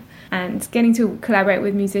instrument, and getting to collaborate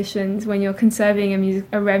with musicians when you're conserving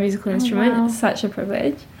a rare musical instrument is such a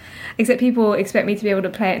privilege. Except people expect me to be able to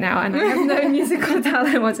play it now, and I have no musical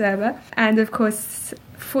talent whatsoever. And of course,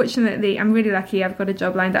 fortunately, I'm really lucky. I've got a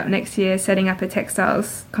job lined up next year setting up a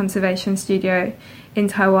textiles conservation studio in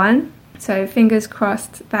Taiwan. So fingers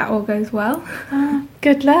crossed that all goes well.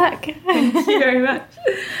 Good luck. Thank you very much.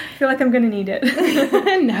 I feel like I'm going to need it.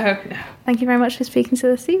 No. Thank you very much for speaking to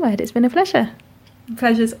the C Word. It's been a pleasure. The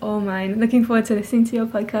pleasure's all mine. Looking forward to listening to your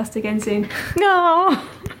podcast again soon. No.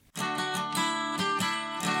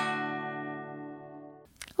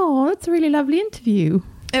 Oh, that's a really lovely interview.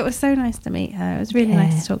 It was so nice to meet her. It was really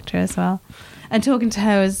nice to talk to her as well. And talking to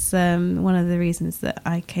her was one of the reasons that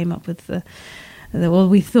I came up with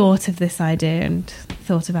we thought of this idea and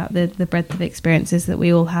thought about the breadth of experiences that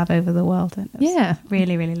we all have over the world. And it was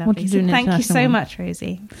really, really lovely. So thank you so much,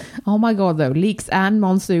 Rosie. Oh my God, though. Leaks and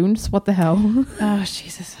monsoons. What the hell? Oh,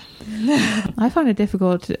 Jesus. I find it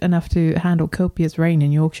difficult enough to handle copious rain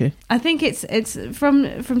in Yorkshire. I think it's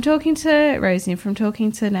from talking to Rosie and from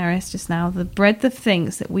talking to Neris just now, the breadth of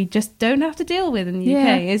things that we just don't have to deal with in the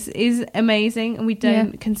UK is amazing, and we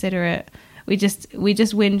don't consider it. We just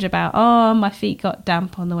whinge about, my feet got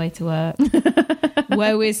damp on the way to work.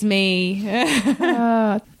 Woe is me.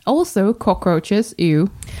 Also, cockroaches, ew.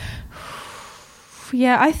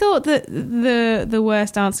 Yeah, I thought that the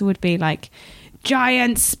worst answer would be like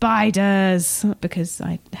giant spiders, because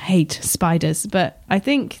I hate spiders. But I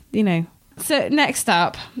think, So next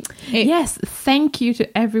up. Yes, thank you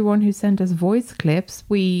to everyone who sent us voice clips.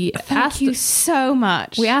 Thank you so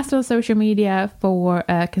much. We asked on social media for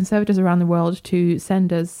conservators around the world to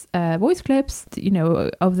send us voice clips,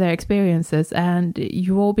 of their experiences, and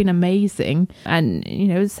you've all been amazing. And,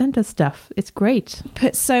 sent us stuff. It's great.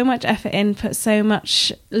 Put so much effort in, put so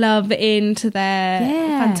much love into their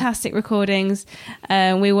fantastic recordings.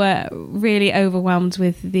 We were really overwhelmed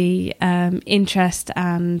with the interest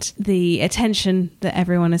and the attention that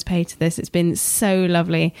everyone has paid to this. It's been so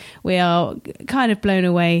lovely. We are kind of blown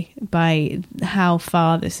away by how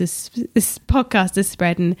far this podcast has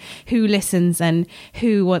spread and who listens and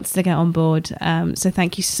who wants to get on board. So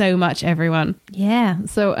thank you so much, everyone. Yeah.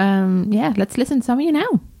 So let's listen to some of you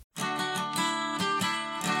now.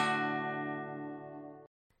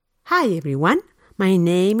 Hi everyone. My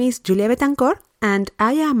name is Julia Betancourt, and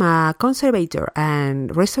I am a conservator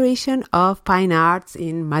and restoration of fine arts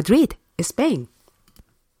in Madrid, Spain.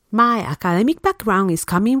 My academic background is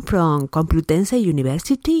coming from Complutense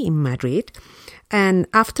University in Madrid, and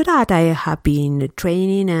after that I have been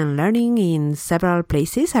training and learning in several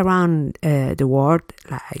places around the world,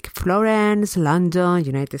 like Florence, London,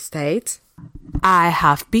 United States. I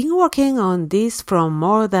have been working on this from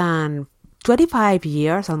more than 25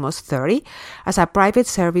 years, almost 30, as a private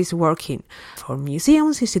service working for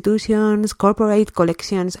museums, institutions, corporate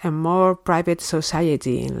collections, and more private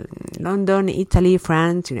society in London, Italy,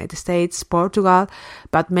 France, United States, Portugal,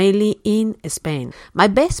 but mainly in Spain. My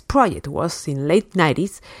best project was in late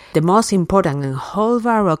 90s, the most important and whole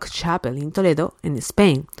Baroque chapel in Toledo, in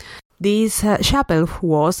Spain. This chapel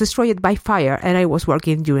was destroyed by fire, and I was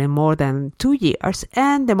working during more than 2 years,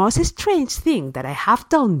 and the most strange thing that I have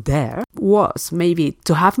done there was maybe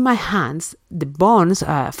to have in my hands the bones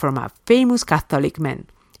from a famous Catholic man.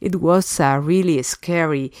 It was really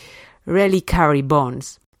scary, reliquary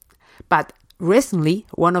bones. But recently,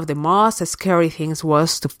 one of the most scary things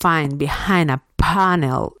was to find behind a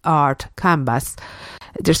panel art canvas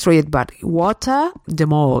destroyed by water, the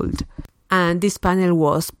mold. And this panel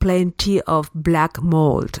was plenty of black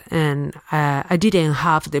mold, and I didn't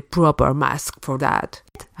have the proper mask for that.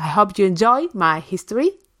 I hope you enjoy my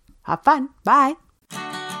history. Have fun. Bye.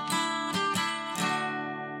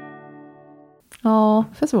 Oh,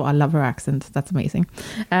 first of all, I love her accent. That's amazing.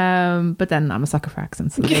 But then I'm a sucker for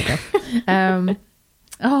accents. So there you go.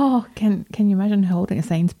 Can you imagine holding a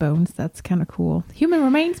saint's bones? That's kind of cool. Human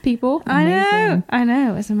remains, people. Amazing. I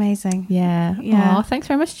know. It's amazing. Yeah. Oh, thanks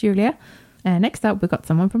very much, Julia. Next up, we've got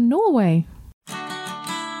someone from Norway.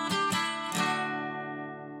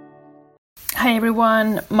 Hi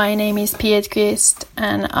everyone, my name is Pia Edqvist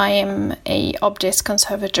and I am a objects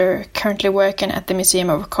conservator currently working at the Museum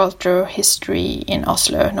of Cultural History in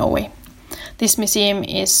Oslo, Norway. This museum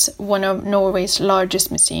is one of Norway's largest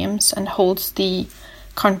museums and holds the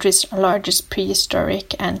country's largest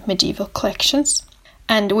prehistoric and medieval collections.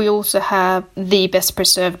 And we also have the best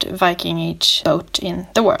preserved Viking Age boat in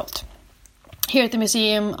the world. Here at the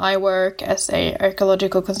museum, I work as an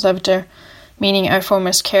archaeological conservator, meaning I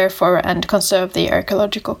foremost care for and conserve the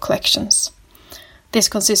archaeological collections. This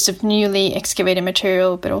consists of newly excavated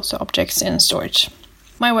material, but also objects in storage.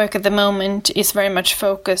 My work at the moment is very much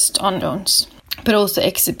focused on loans, but also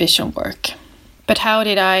exhibition work. But how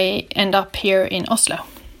did I end up here in Oslo?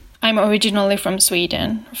 I'm originally from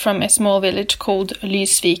Sweden, from a small village called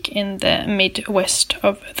Lysvik in the midwest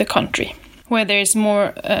of the country, where there is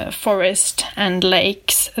more forest and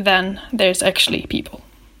lakes than there's actually people.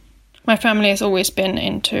 My family has always been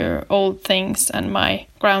into old things, and my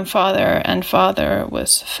grandfather and father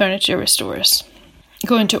was furniture restorers.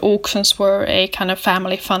 Going to auctions were a kind of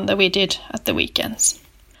family fun that we did at the weekends.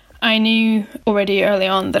 I knew already early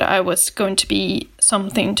on that I was going to be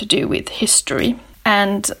something to do with history,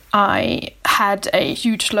 and I had a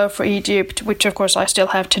huge love for Egypt, which of course I still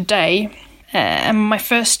have today. My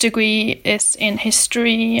first degree is in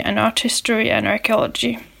history and art history and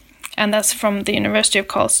archaeology, and that's from the University of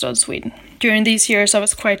Karlstad, Sweden. During these years I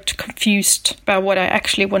was quite confused about what I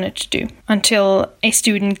actually wanted to do, until a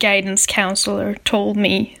student guidance counselor told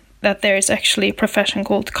me that there is actually a profession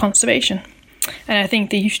called conservation, and I think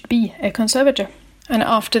that you should be a conservator. And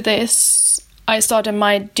after this I started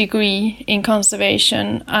my degree in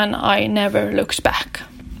conservation, and I never looked back.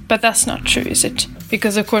 But that's not true, is it?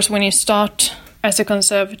 Because of course when you start as a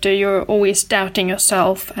conservator, you're always doubting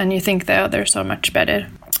yourself and you think the others are much better.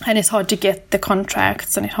 And it's hard to get the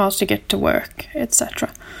contracts and it's hard to get to work,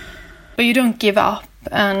 etc. But you don't give up,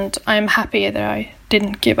 and I'm happy that I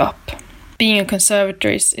didn't give up. Being a conservator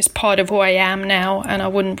is part of who I am now, and I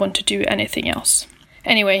wouldn't want to do anything else.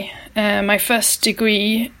 Anyway, my first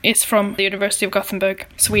degree is from the University of Gothenburg,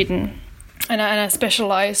 Sweden. And I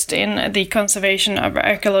specialized in the conservation of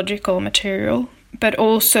archaeological material, but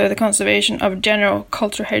also the conservation of general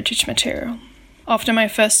cultural heritage material. After my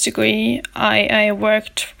first degree, I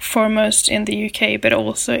worked foremost in the UK, but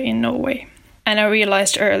also in Norway. And I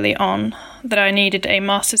realized early on that I needed a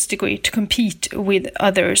master's degree to compete with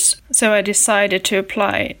others. So I decided to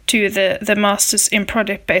apply to the Masters in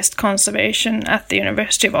Project-Based Conservation at the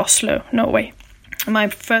University of Oslo, Norway. My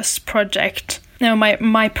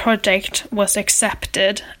project was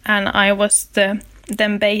accepted, and I was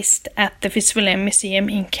then based at the Fitzwilliam Museum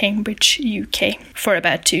in Cambridge, UK, for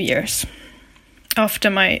about 2 years. After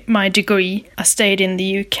my degree, I stayed in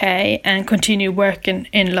the UK and continued working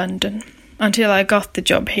in London until I got the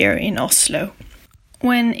job here in Oslo.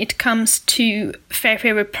 When it comes to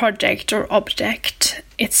favorite project or object,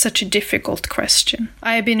 it's such a difficult question.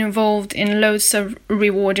 I have been involved in loads of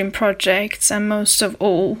rewarding projects, and most of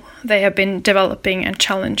all, they have been developing and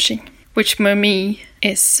challenging, which for me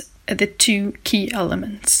is the two key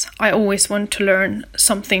elements. I always want to learn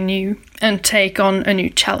something new and take on a new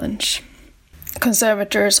challenge.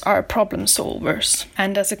 Conservators are problem solvers,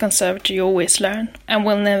 and as a conservator you always learn and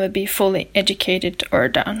will never be fully educated or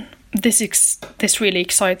done. This really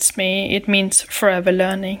excites me. It means forever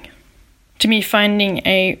learning. To me, finding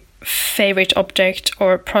a favorite object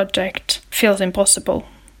or project feels impossible.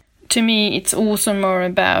 To me, it's also more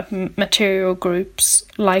about material groups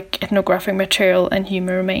like ethnographic material and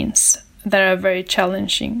human remains that are very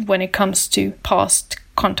challenging when it comes to past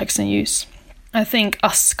context and use. I think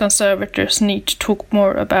us conservators need to talk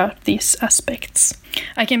more about these aspects.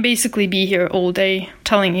 I can basically be here all day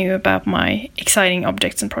telling you about my exciting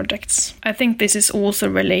objects and projects. I think this is also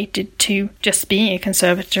related to just being a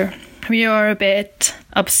conservator. We are a bit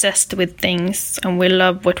obsessed with things and we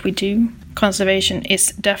love what we do. Conservation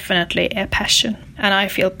is definitely a passion, and I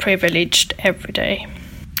feel privileged every day.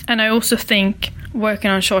 And I also think working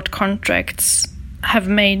on short contracts have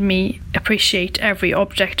made me appreciate every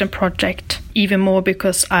object and project even more,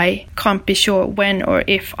 because I can't be sure when or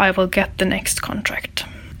if I will get the next contract.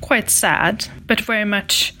 Quite sad, but very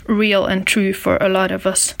much real and true for a lot of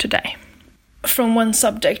us today. From one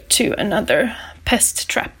subject to another, pest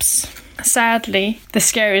traps. Sadly, the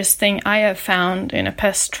scariest thing I have found in a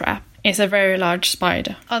pest trap is a very large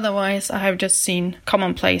spider. Otherwise, I have just seen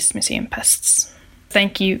commonplace museum pests.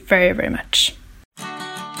 Thank you very, very much.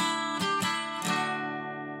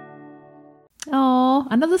 Oh,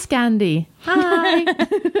 another Scandi. Hi.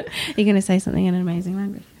 You're going to say something in an amazing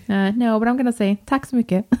language. No, but I'm going to say tack så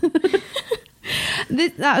mycket.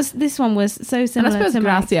 This one was so similar. And I suppose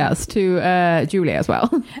gracias to Julia as well.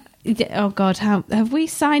 Oh God, have we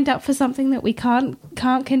signed up for something that we can't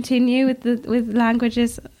continue with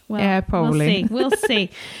languages? Well, Yeah, probably. We'll see.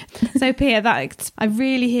 So, Pia, I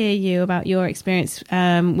really hear you about your experience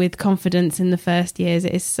with confidence in the first years.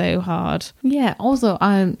 It is so hard. Yeah, also,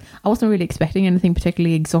 I wasn't really expecting anything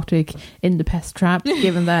particularly exotic in the pest traps,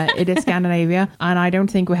 given that it is Scandinavia, and I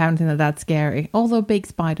don't think we have anything that scary, although big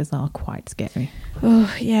spiders are quite scary.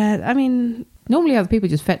 Oh, yeah, I mean... Normally other people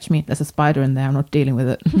just fetch me. There's a spider in there. I'm not dealing with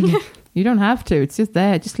it. You don't have to. It's just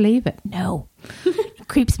there. Just leave it. No. It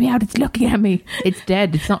creeps me out. It's looking at me. It's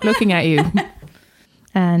dead. It's not looking at you.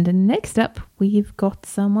 And next up, we've got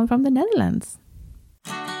someone from the Netherlands.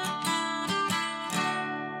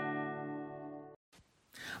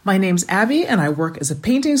 My name's Abby, and I work as a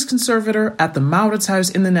paintings conservator at the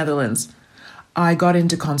Mauritshuis in the Netherlands. I got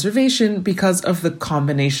into conservation because of the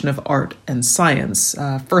combination of art and science.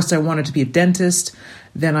 First, I wanted to be a dentist.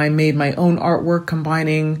 Then I made my own artwork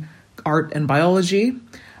combining art and biology.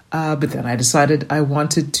 But then I decided I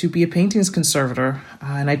wanted to be a paintings conservator.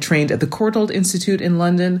 And I trained at the Courtauld Institute in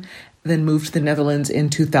London, then moved to the Netherlands in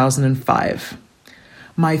 2005.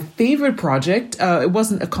 My favorite project, it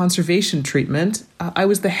wasn't a conservation treatment. I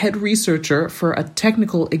was the head researcher for a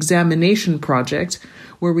technical examination project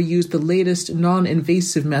where we used the latest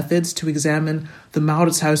non-invasive methods to examine the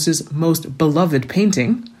Mauritshuis's most beloved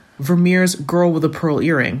painting, Vermeer's Girl with a Pearl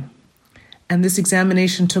Earring. And this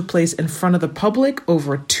examination took place in front of the public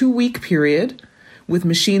over a 2-week period with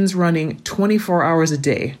machines running 24 hours a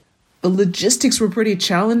day. The logistics were pretty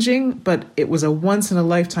challenging, but it was a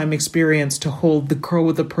once-in-a-lifetime experience to hold the Girl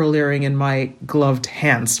with the Pearl Earring in my gloved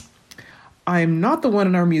hands. I'm not the one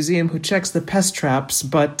in our museum who checks the pest traps,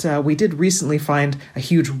 but we did recently find a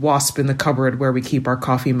huge wasp in the cupboard where we keep our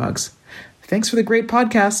coffee mugs. Thanks for the great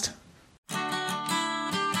podcast.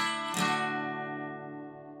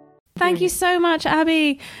 Thank you so much,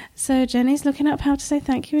 Abby. So Jenny's looking up how to say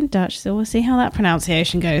thank you in Dutch, so we'll see how that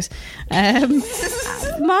pronunciation goes.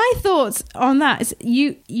 My thoughts on that is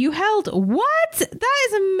you held what? That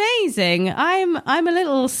is amazing. I'm a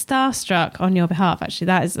little starstruck on your behalf, actually.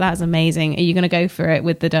 That is amazing. Are you going to go for it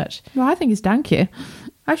with the Dutch? Well, I think it's dank je.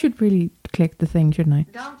 I should really click the thing, shouldn't I?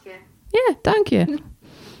 Dank je. Yeah, dank je.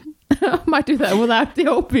 I might do that without the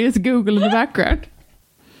obvious Google in the background.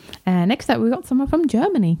 Next up, we got someone from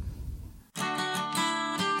Germany.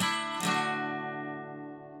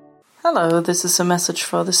 Hello, this is a message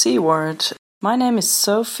for the C word. My name is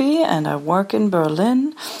Sophie and I work in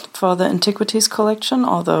Berlin for the Antiquities collection,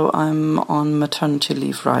 although I'm on maternity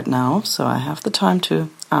leave right now, so I have the time to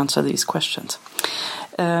answer these questions.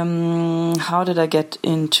 How did I get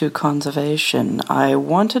into conservation? I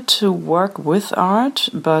wanted to work with art,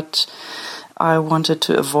 but I wanted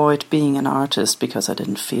to avoid being an artist because I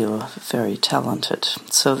didn't feel very talented.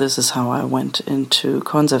 So this is how I went into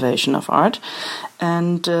conservation of art.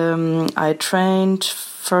 And I trained,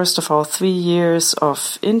 first of all, 3 years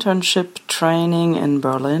of internship training in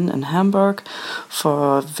Berlin and Hamburg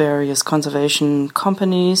for various conservation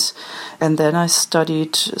companies. And then I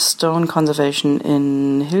studied stone conservation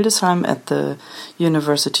in Hildesheim at the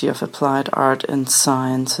University of Applied Art and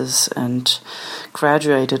Sciences and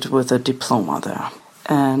graduated with a diploma there.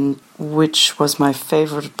 And which was my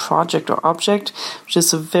favorite project or object, which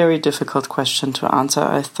is a very difficult question to answer,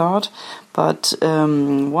 I thought. But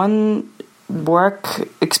one work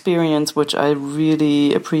experience which I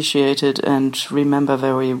really appreciated and remember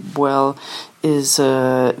very well is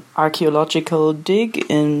an archaeological dig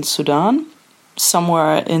in Sudan,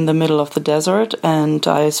 somewhere in the middle of the desert, and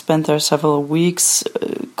I spent there several weeks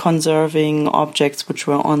conserving objects which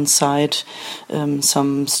were on site,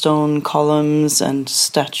 some stone columns and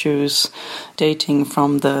statues dating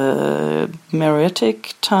from the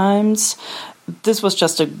Meroitic times. This was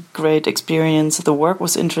just a great experience. The work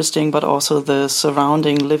was interesting, but also the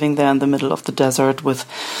surrounding, living there in the middle of the desert with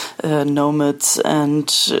nomads and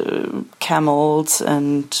camels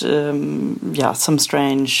and some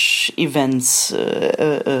strange events,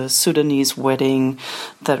 a Sudanese wedding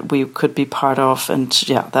that we could be part of. And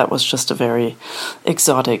that was just a very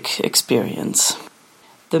exotic experience.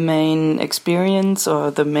 The main experience or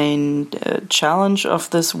the main challenge of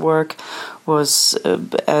this work was,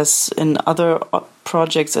 as in other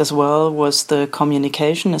projects as well, was the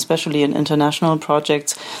communication, especially in international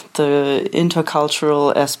projects. The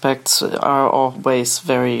intercultural aspects are always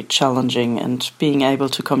very challenging, and being able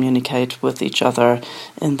to communicate with each other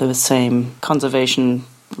in the same conservation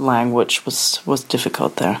language was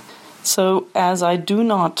difficult there. So, as I do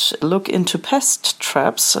not look into pest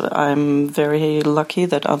traps, I'm very lucky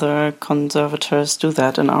that other conservators do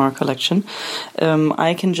that in our collection.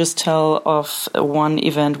 I can just tell of one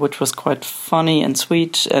event which was quite funny and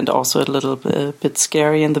sweet and also a little bit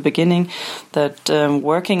scary in the beginning, that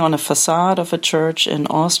working on a facade of a church in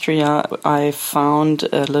Austria, I found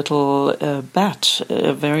a little bat,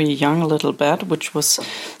 a very young little bat, which was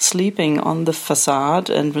sleeping on the facade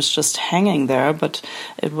and was just hanging there, but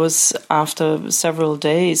it was after several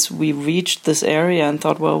days we reached this area and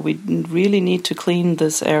thought, well, we really need to clean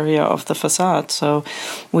this area of the facade. So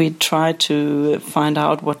we tried to find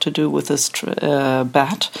out what to do with this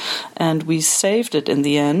bat, and we saved it in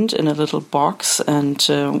the end in a little box, and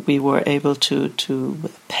we were able to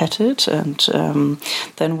pet it, and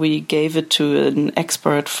then we gave it to an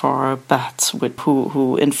expert for bats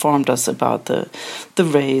who informed us about the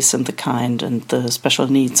race and the kind and the special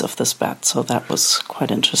needs of this bat. So that was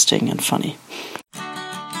quite interesting and funny.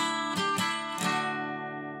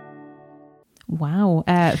 Wow.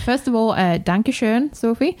 First of all, Dankeschön,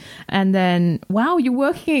 Sophie. And then, wow, you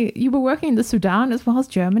were working in the Sudan as well as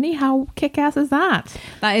Germany. How kick-ass is that?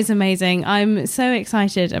 That is amazing. I'm so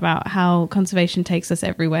excited about how conservation takes us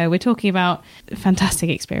everywhere. We're talking about a fantastic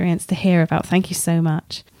experience to hear about. Thank you so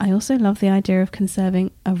much. I also love the idea of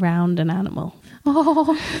conserving around an animal.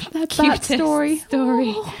 Oh, that's that story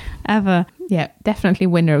Ever. Yeah, definitely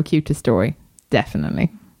winner of cutest story. Definitely.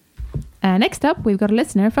 Next up, we've got a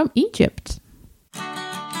listener from Egypt.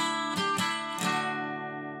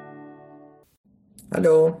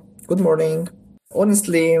 Hello, good morning.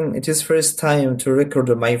 Honestly, it is first time to record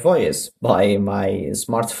my voice by my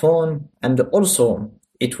smartphone, and also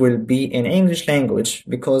it will be in English language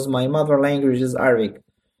because my mother language is Arabic.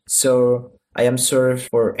 So I am sorry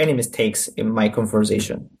for any mistakes in my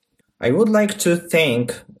conversation. I would like to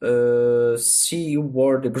thank C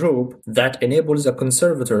Word Group that enables the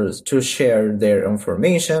conservators to share their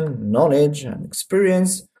information, knowledge, and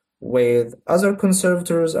experience with other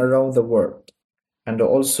conservators around the world. And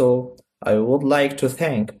also, I would like to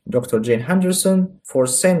thank Dr. Jane Henderson for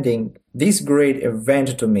sending this great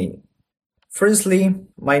event to me. Firstly,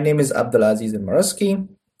 my name is Abdulaziz El-Maraski,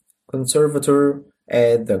 conservator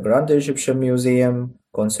at the Grand Egyptian Museum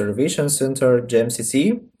Conservation Center,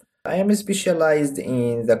 GMCC. I am specialized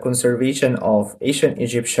in the conservation of ancient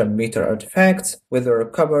Egyptian metal artifacts, whether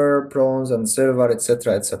copper, bronze, and silver,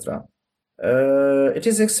 etc., etc. It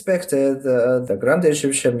is expected the Grand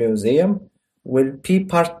Egyptian Museum will be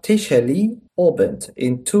partially opened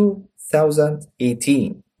in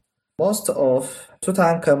 2018. Most of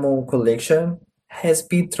Tutankhamun collection has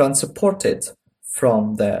been transported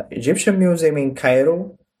from the Egyptian Museum in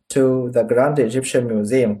Cairo to the Grand Egyptian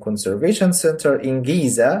Museum Conservation Center in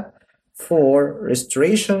Giza for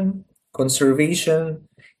restoration, conservation,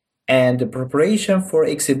 and preparation for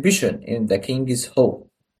exhibition in the King's Hall.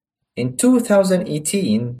 In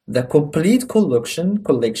 2018, the complete collection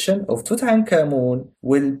of Tutankhamun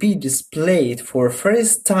will be displayed for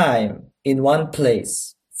first time in one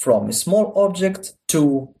place, from small objects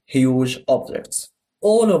to huge objects,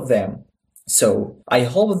 all of them. So I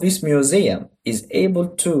hope this museum is able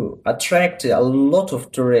to attract a lot of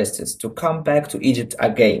tourists to come back to Egypt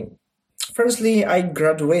again. Firstly, I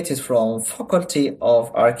graduated from Faculty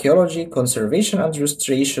of Archaeology, Conservation and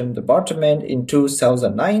Restoration Department in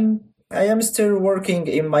 2009. I am still working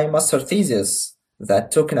in my master thesis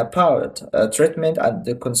that talking about treatment and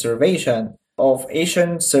the conservation of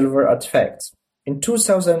ancient silver artifacts. In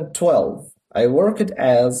 2012, I worked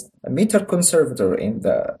as a metal conservator in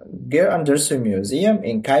the Ger Anderson Museum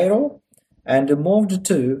in Cairo and moved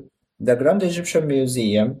to the Grand Egyptian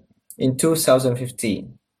Museum in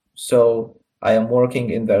 2015. So I am working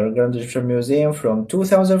in the Grand Egyptian Museum from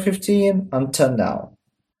 2015 until now.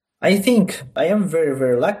 I think I am very,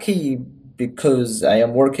 very lucky because I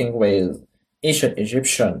am working with ancient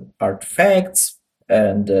Egyptian artifacts,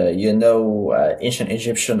 and ancient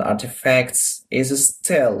Egyptian artifacts is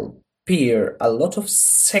still bear a lot of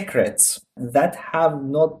secrets that have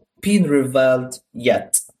not been revealed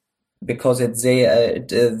yet, because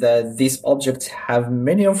these objects have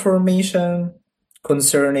many information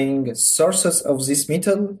concerning sources of this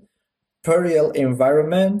metal, burial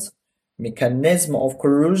environment, mechanism of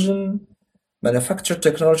corrosion, manufacture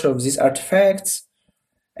technology of these artifacts,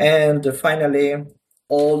 and finally,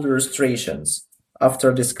 all the restorations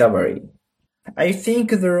after discovery. I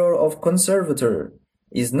think the role of conservator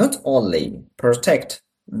is not only protect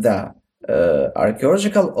the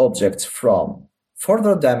archaeological objects from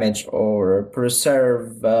further damage or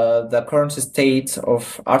preserve the current state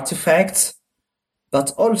of artifacts,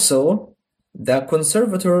 but also the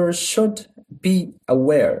conservator should be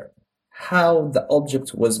aware how the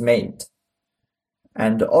object was made,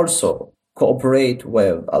 and also cooperate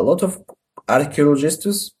with a lot of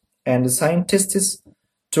archaeologists and scientists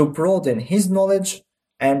to broaden his knowledge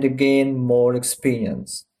and gain more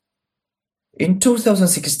experience. In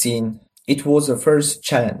 2016, it was the first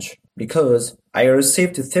challenge because I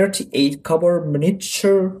received 38 copper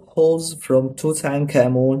miniature holes from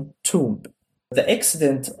Tutankhamun tomb. The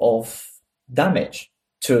extent of damage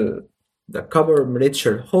to the copper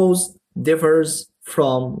miniature holes differs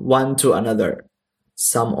from one to another.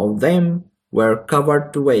 Some of them were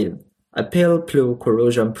covered with a pale blue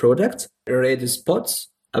corrosion product, red spots,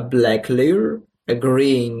 a black layer, a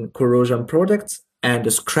green corrosion product,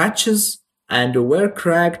 and scratches, and were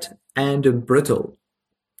cracked and brittle.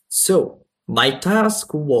 So, my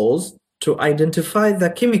task was to identify the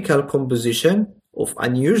chemical composition of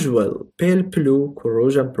unusual pale blue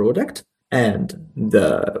corrosion product and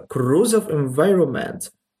the corrosive environment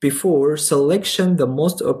before selection the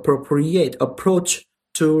most appropriate approach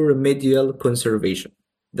to remedial conservation.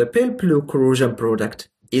 The pale blue corrosion product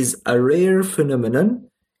is a rare phenomenon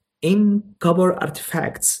in copper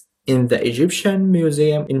artifacts in the Egyptian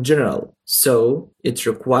Museum in general, so it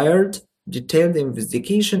required detailed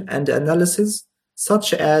investigation and analysis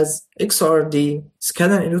such as XRD,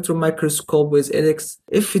 scanner electron microscope with ELIX,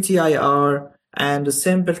 FTIR, and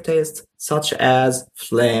sample tests such as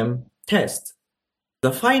flame test.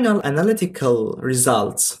 The final analytical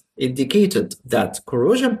results indicated that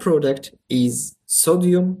corrosion product is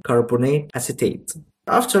sodium carbonate acetate.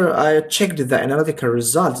 After I checked the analytical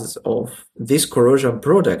results of this corrosion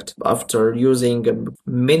product after using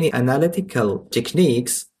many analytical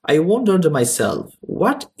techniques, I wondered myself,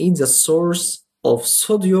 what is the source of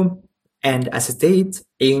sodium and acetate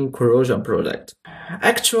in corrosion product?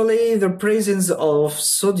 Actually, the presence of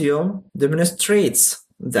sodium demonstrates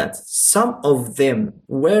that some of them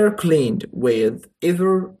were cleaned with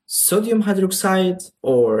either sodium hydroxide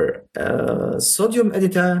or sodium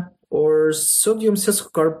adita or sodium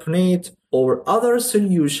sesquicarbonate or other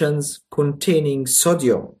solutions containing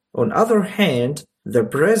sodium. On other hand, the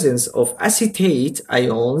presence of acetate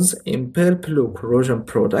ions in pale blue corrosion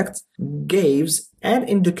products gives an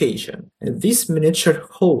indication. These miniature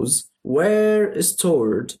holes were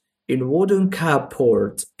stored in wooden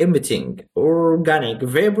cupboard emitting organic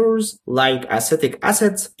vapors like acetic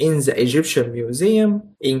acid in the Egyptian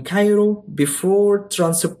Museum in Cairo before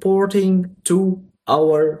transporting to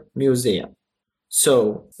our museum.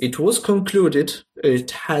 So it was concluded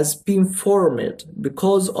it has been formed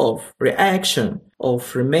because of reaction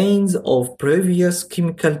of remains of previous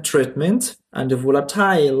chemical treatment and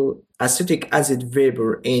volatile acetic acid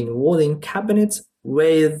vapor in wooden cabinets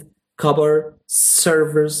with copper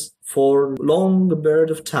servers for long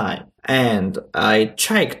period of time. And I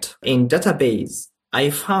checked in database. I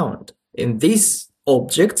found in these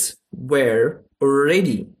objects were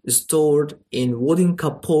already stored in wooden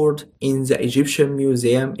cupboard in the Egyptian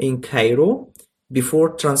Museum in Cairo before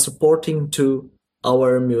transporting to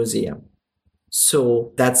our museum.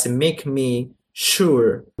 So that's make me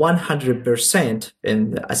sure 100%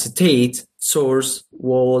 in the acetate source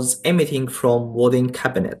was emitting from wooden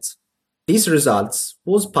cabinets. These results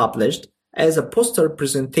was published as a poster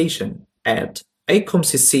presentation at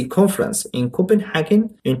ICOMCC conference in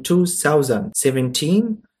Copenhagen in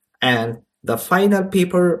 2017, and the final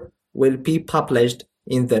paper will be published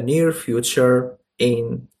in the near future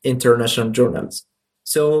in international journals.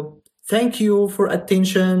 So thank you for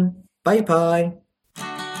attention. Bye bye.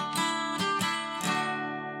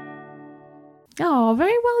 Oh,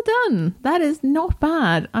 very well done. That is not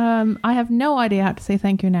bad. I have no idea how to say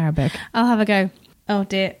thank you in Arabic. I'll have a go. Oh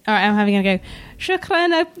dear. All right, I'm having a go.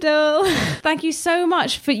 Shukran, Abdul. Thank you so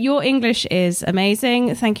much for your English is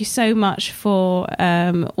amazing. Thank you so much for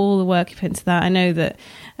all the work you put into that. I know that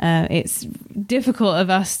it's difficult of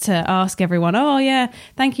us to ask everyone, oh yeah,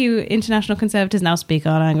 thank you, international conservators now speak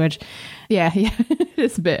our language. Yeah,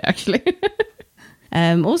 it's a bit actually.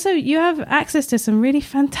 Also, you have access to some really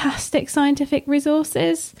fantastic scientific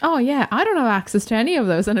resources. Oh yeah, I don't have access to any of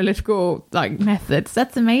those analytical methods.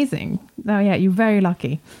 That's amazing. Oh yeah, you're very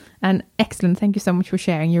lucky. And excellent. Thank you so much for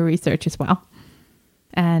sharing your research as well.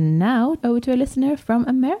 And now over to a listener from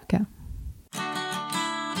America.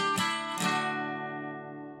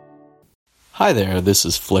 Hi there, this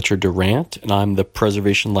is Fletcher Durant, and I'm the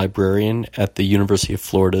preservation librarian at the University of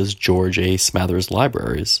Florida's George A. Smathers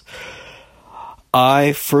Libraries.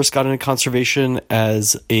 I first got into conservation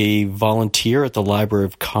as a volunteer at the Library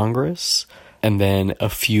of Congress, and then a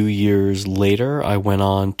few years later, I went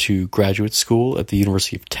on to graduate school at the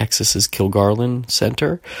University of Texas's Kilgarlin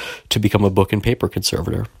Center to become a book and paper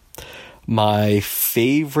conservator. My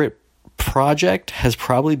favorite project has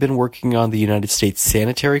probably been working on the United States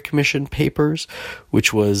Sanitary Commission papers,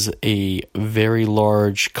 which was a very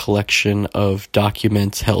large collection of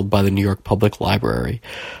documents held by the New York Public Library.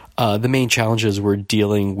 The main challenges were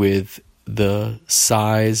dealing with the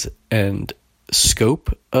size and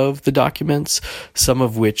scope of the documents, some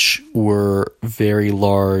of which were very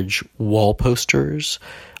large wall posters,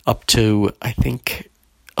 up to, I think,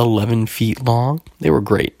 11 feet long. They were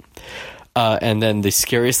great. And then the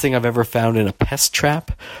scariest thing I've ever found in a pest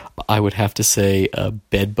trap, I would have to say a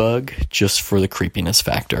bed bug, just for the creepiness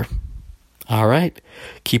factor. All right.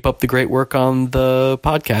 Keep up the great work on the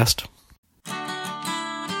podcast.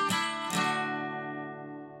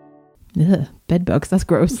 Ugh, bed bugs, that's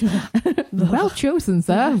gross. Well chosen,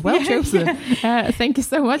 sir. Well chosen. Thank you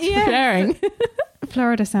so much for sharing.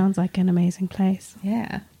 Florida sounds like an amazing place.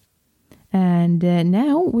 Yeah. And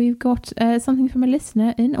now we've got something from a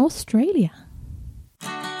listener in Australia.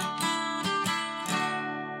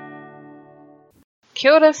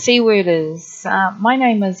 Kia ora, Seaworders. My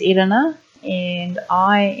name is Irina, and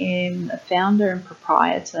I am a founder and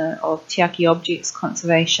proprietor of Tiaki Objects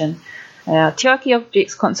Conservation. Tiaki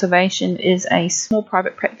Objects Conservation is a small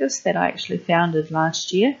private practice that I actually founded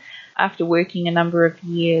last year after working a number of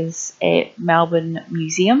years at Melbourne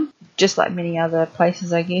Museum. Just like many other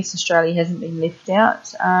places, I guess, Australia hasn't been left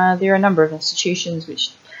out. There are a number of institutions which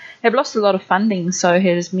have lost a lot of funding, so it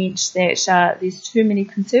has meant that there's too many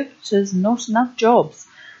conservators, not enough jobs.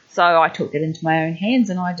 So I took that into my own hands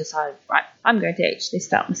and I decided, right, I'm going to actually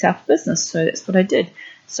start myself a business. So that's what I did.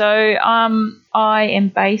 So I am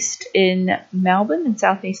based in Melbourne, in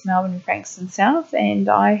southeast Melbourne, in Frankston South, and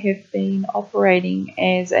I have been operating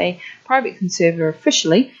as a private conservator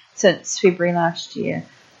officially since February last year.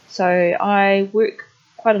 So I work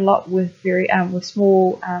quite a lot with with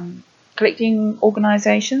small collecting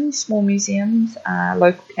organisations, small museums,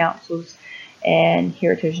 local councils, and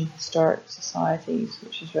heritage and historic societies,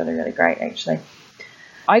 which is really, really great actually.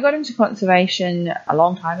 I got into conservation a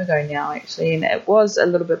long time ago now, actually, and it was a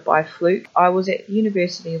little bit by fluke. I was at the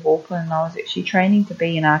University of Auckland and I was actually training to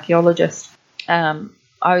be an archaeologist.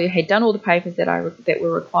 I had done all the papers that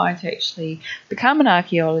were required to actually become an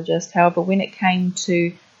archaeologist. However, when it came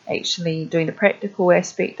to actually doing the practical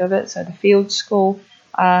aspect of it, so the field school,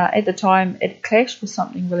 at the time it clashed with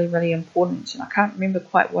something really, really important, and I can't remember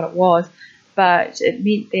quite what it was. But it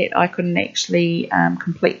meant that I couldn't actually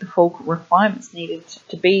complete the full requirements needed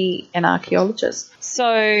to be an archaeologist. So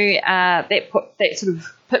that sort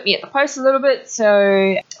of put me at the post a little bit.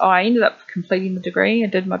 So I ended up completing the degree. I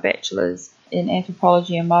did my bachelor's in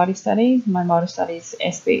anthropology and Māori studies. My Māori studies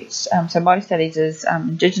aspects, so Māori studies is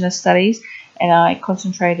Indigenous studies, and I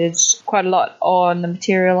concentrated quite a lot on the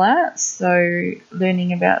material arts. So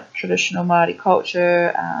learning about traditional Māori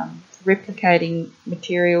culture, replicating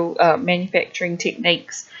material manufacturing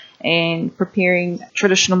techniques and preparing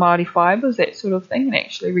traditional Māori fibres, that sort of thing, and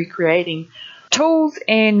actually recreating tools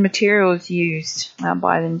and materials used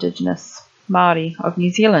by the Indigenous Māori of New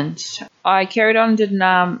Zealand. I carried on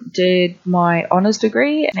and did my honours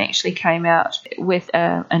degree and actually came out with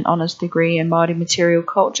an honours degree in Māori material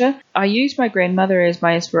culture. I used my grandmother as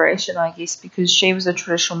my inspiration, I guess, because she was a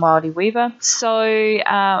traditional Māori weaver. So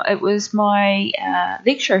it was my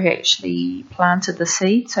lecturer who actually planted the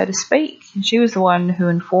seed, so to speak. And she was the one who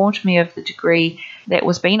informed me of the degree that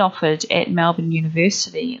was being offered at Melbourne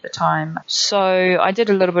University at the time. So I did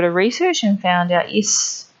a little bit of research and found out,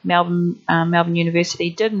 yes, Melbourne University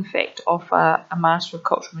did in fact offer a Master of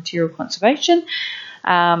Cultural Material Conservation.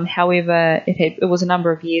 However, it was a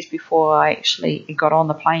number of years before I actually got on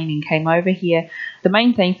the plane and came over here. The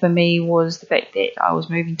main thing for me was the fact that I was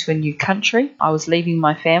moving to a new country. I was leaving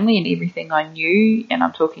my family and everything I knew, and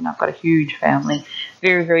I've got a huge family,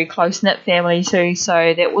 very, very close-knit family too,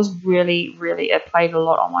 so that was really, really, it played a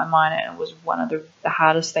lot on my mind, and it was one of the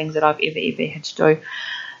hardest things that I've ever had to do.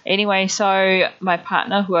 Anyway, so my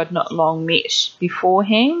partner, who I'd not long met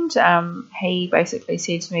beforehand, he basically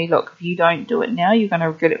said to me, look, if you don't do it now, you're going to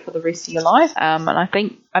regret it for the rest of your life. And I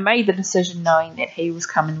think I made the decision knowing that he was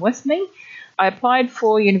coming with me. I applied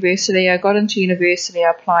for university. I got into university.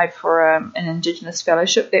 I applied for an Indigenous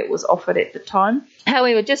fellowship that was offered at the time.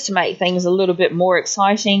 However, just to make things a little bit more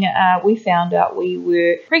exciting, we found out we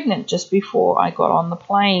were pregnant just before I got on the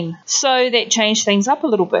plane. So that changed things up a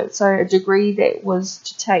little bit. So a degree that was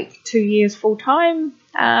to take 2 years full-time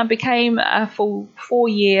became a full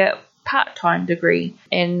 4-year part-time degree.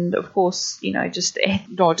 And of course, just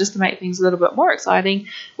to make things a little bit more exciting,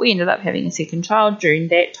 we ended up having a second child during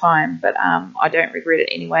that time. But I don't regret it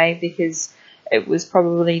anyway, because it was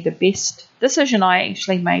probably the best decision I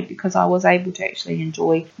actually made, because I was able to actually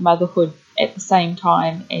enjoy motherhood at the same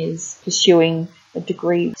time as pursuing a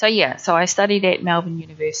degree. So I studied at Melbourne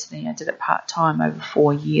University. I did it part-time over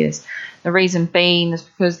 4 years. The reason being is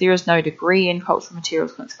because there is no degree in cultural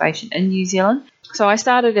materials conservation in New Zealand. So I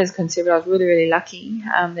started as a conservator. I was really, really lucky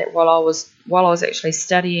that while I was actually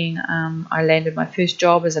studying, I landed my first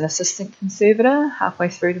job as an assistant conservator halfway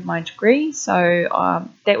through to my degree. So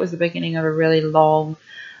that was the beginning of a really long,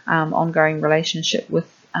 ongoing relationship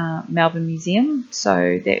with Melbourne Museum.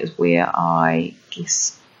 So that is where I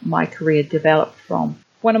guess my career developed from.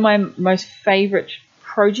 One of my most favourite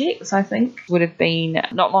projects, I think, would have been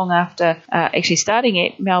not long after actually starting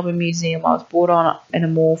at Melbourne Museum. I was brought on in a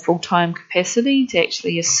more full-time capacity to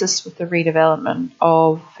actually assist with the redevelopment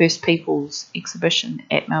of First Peoples exhibition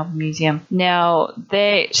at Melbourne Museum. Now,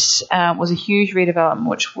 that was a huge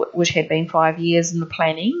redevelopment which had been 5 years in the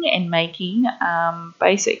planning and making.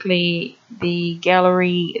 Basically, the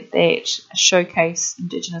gallery that showcased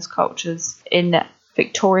Indigenous cultures in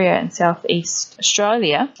Victoria and Southeast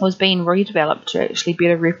Australia was being redeveloped to actually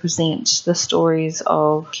better represent the stories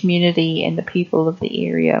of community and the people of the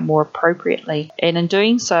area more appropriately. And in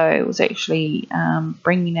doing so, it was actually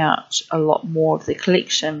bringing out a lot more of the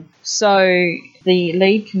collection. So the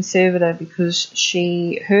lead conservator, because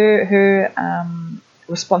her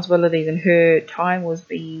responsibilities and her time was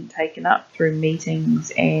being taken up through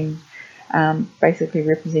meetings and basically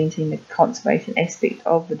representing the conservation aspect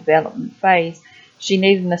of the development phase, she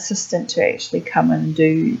needed an assistant to actually come and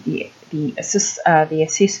do the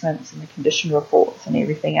assessments and the condition reports and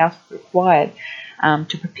everything else required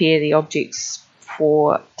to prepare the objects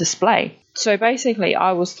for display. So basically,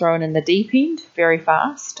 I was thrown in the deep end very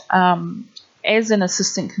fast. As an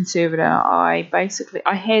assistant conservator, I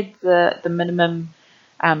had the minimum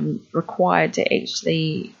required to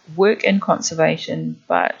actually work in conservation,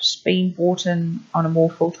 but being brought in on a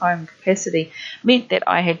more full-time capacity meant that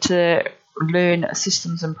I had to learn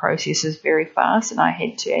systems and processes very fast, and I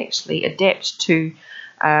had to actually adapt to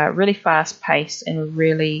really fast-paced and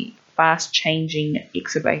really fast-changing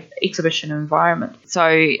exhibition environment. So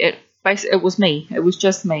it was me. It was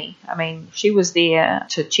just me. I mean, she was there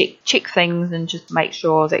to check things and just make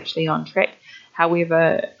sure I was actually on track.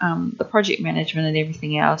 However, the project management and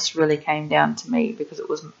everything else really came down to me, because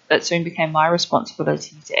it soon became my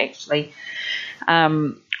responsibility to actually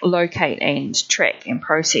locate and track and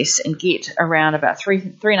process and get around about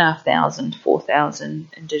 3,500 to 4,000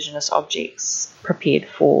 Indigenous objects prepared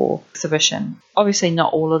for exhibition. Obviously,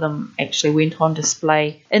 not all of them actually went on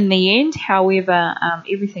display in the end. However,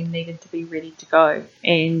 everything needed to be ready to go.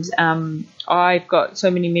 And I've got so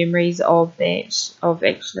many memories of that, of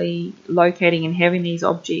actually locating and having these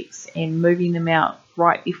objects and moving them out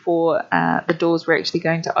right before the doors were actually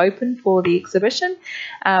going to open for the exhibition,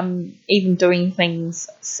 even doing things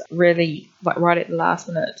really like right at the last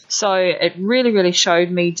minute. So it really, really showed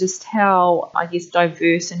me just how, I guess,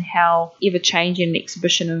 diverse and how ever-changing an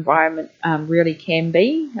exhibition environment really can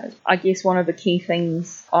be. I guess one of the key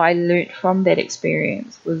things I learnt from that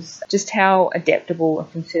experience was just how adaptable a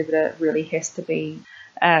conservator really has to be.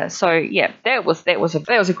 That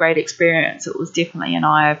was a great experience. It was definitely an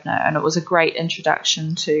eye-opener, and it was a great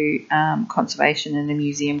introduction to conservation in the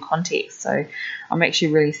museum context. So I'm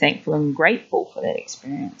actually really thankful and grateful for that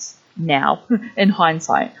experience now, in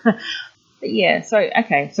hindsight. But yeah,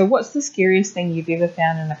 so what's the scariest thing you've ever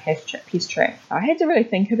found in a pest trap? I had to really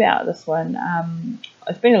think about this one.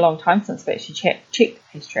 It's been a long time since I've actually checked the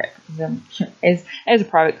pest trap, because as a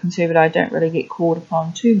private conservator, I don't really get called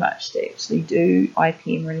upon too much to actually do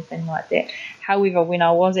IPM or anything like that. However, when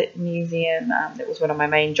I was at the museum, that was one of my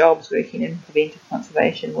main jobs working in preventive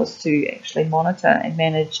conservation, was to actually monitor and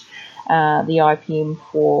manage the IPM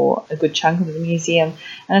for a good chunk of the museum.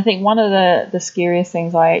 And I think one of the scariest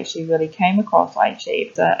things I actually really came across,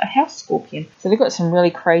 was a house scorpion. So they've got some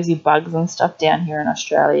really crazy bugs and stuff down here in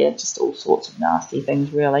Australia, just all sorts of nasty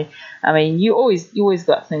things, really. I mean, you always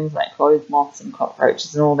got things like clothes moths and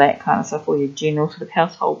cockroaches and all that kind of stuff, all your general sort of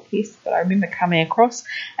household pests. But I remember coming across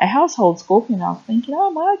a household scorpion, I was thinking,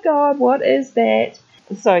 oh my God, what is that?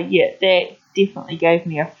 So yeah, that definitely gave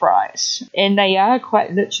me a fright. And they are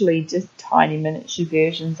quite literally just tiny miniature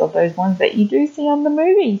versions of those ones that you do see on the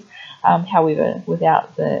movies. However,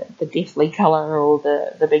 without the deathly colour or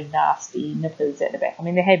the big nasty nippers at the back. I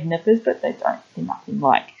mean, they have nippers, but they're nothing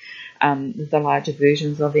like the larger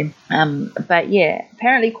versions of them. But yeah,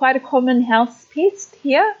 apparently quite a common house pest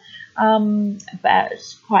here, but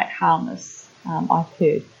quite harmless, I've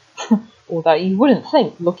heard. Although you wouldn't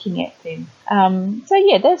think looking at them. So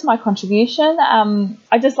yeah, that's my contribution.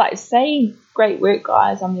 I'd just like to say, great work,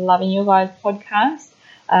 guys. I'm loving your guys' podcast.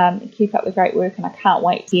 Keep up the great work, and I can't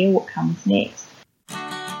wait to hear what comes next.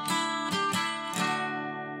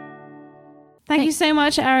 Thank you so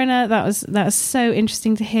much, Arina. That was so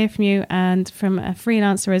interesting to hear from you and from a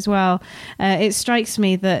freelancer as well. It strikes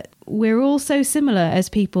me that we're all so similar as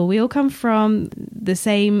people. We all come from the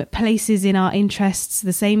same places in our interests,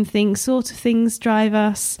 the same sort of things drive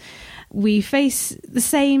us. We face the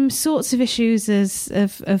same sorts of issues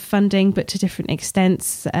of funding, but to different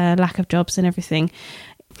extents, lack of jobs and everything.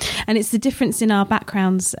 And it's the difference in our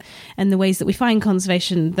backgrounds and the ways that we find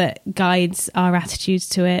conservation that guides our attitudes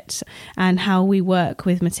to it and how we work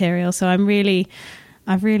with material. So I've really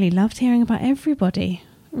loved hearing about everybody.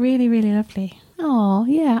 Really, really lovely. Oh,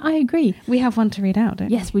 yeah, I agree. We have one to read out, don't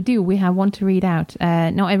we? Yes, we do. We have one to read out.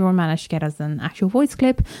 Not everyone managed to get us an actual voice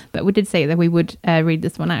clip, but we did say that we would read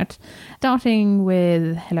this one out. Starting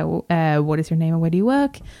with, hello, what is your name and where do you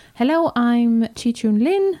work? Hello, I'm Chi-Chun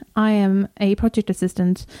Lin. I am a project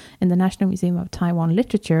assistant in the National Museum of Taiwan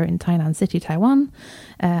Literature in Tainan City, Taiwan.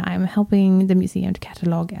 I'm helping the museum to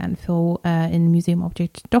catalogue and fill in museum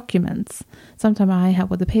object documents. Sometimes I help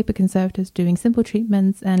with the paper conservators doing simple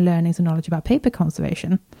treatments and learning some knowledge about paper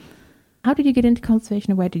conservation. How did you get into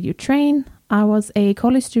conservation and where did you train? I was a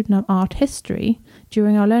college student of art history.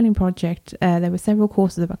 During our learning project, there were several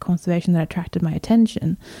courses about conservation that attracted my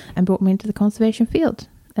attention and brought me into the conservation field.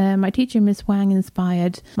 My teacher, Miss Wang,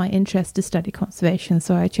 inspired my interest to study conservation,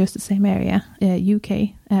 so I chose the same area,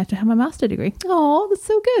 UK, to have my master degree. Oh, that's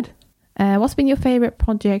so good. What's been your favourite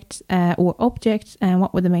project or object, and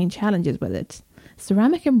what were the main challenges with it?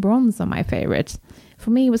 Ceramic and bronze are my favourite.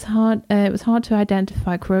 For me, it was hard to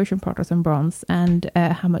identify corrosion products on bronze and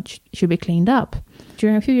how much should be cleaned up.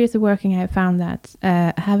 During a few years of working, I found that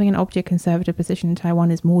having an object conservator position in Taiwan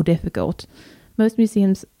is more difficult. Most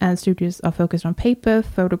museums and studios are focused on paper,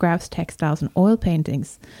 photographs, textiles and oil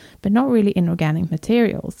paintings, but not really inorganic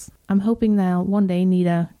materials. I'm hoping they'll one day need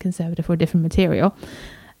a conservator for a different material.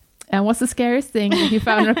 And what's the scariest thing that you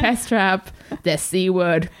found in a pest trap? The C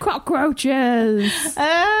word, cockroaches.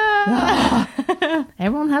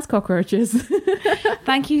 Everyone has cockroaches.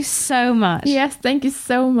 Thank you so much. Yes, thank you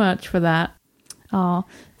so much for that. Oh,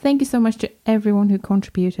 thank you so much to everyone who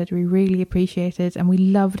contributed. We really appreciate it, and we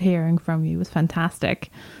loved hearing from you. It was fantastic.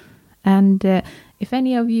 And if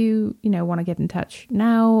any of you, want to get in touch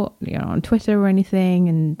now, on Twitter or anything,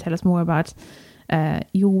 and tell us more about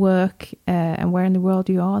your work and where in the world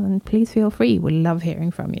you are, then please feel free. We love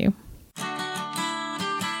hearing from you.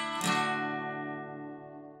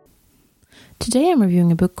 Today I'm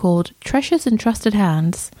reviewing a book called Treasures in Trusted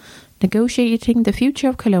Hands, Negotiating the Future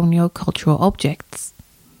of Colonial Cultural Objects.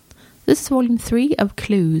 This is volume 3 of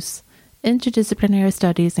Clues, Interdisciplinary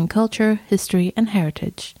Studies in Culture, History and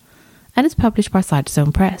Heritage, and it's published by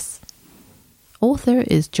Sidestone Press. Author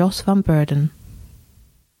is Jos van Beurden.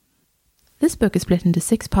 This book is split into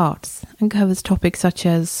 6 parts and covers topics such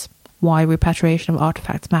as why repatriation of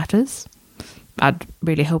artifacts matters. I'd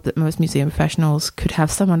really hope that most museum professionals could have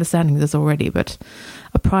some understanding of this already, but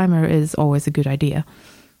a primer is always a good idea.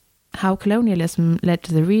 How colonialism led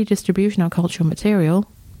to the redistribution of cultural material,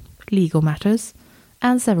 legal matters,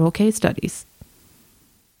 and several case studies.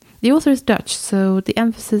 The author is Dutch, so the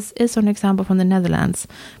emphasis is on an example from the Netherlands,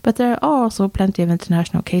 but there are also plenty of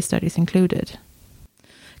international case studies included.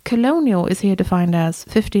 Colonial is here defined as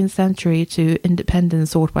 15th century to independence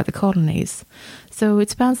sought by the colonies, so it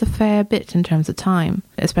spans a fair bit in terms of time,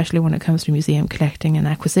 especially when it comes to museum collecting and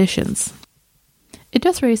acquisitions. It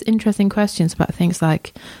does raise interesting questions about things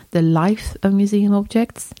like the life of museum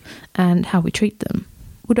objects and how we treat them.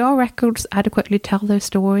 Would our records adequately tell their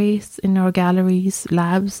stories in our galleries,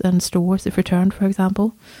 labs and stores if returned, for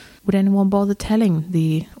example? Would anyone bother telling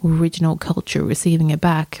the original culture receiving it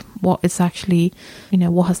back what has actually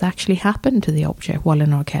happened to the object while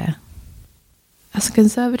in our care? As a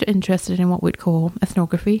conservator interested in what we'd call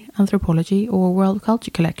ethnography, anthropology or world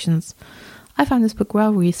culture collections, I found this book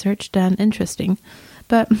well researched and interesting,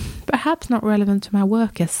 but perhaps not relevant to my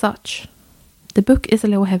work as such. The book is a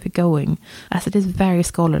little heavy going, as it is very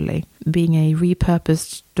scholarly, being a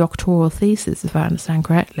repurposed doctoral thesis if I understand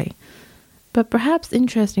correctly, but perhaps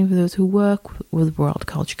interesting for those who work with world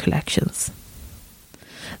culture collections.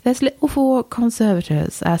 There's little for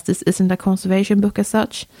conservators, as this isn't a conservation book as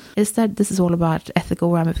such. Instead, this is all about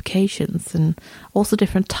ethical ramifications and also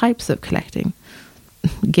different types of collecting.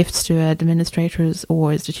 Gifts to administrators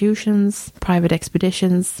or institutions, private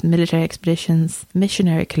expeditions, military expeditions,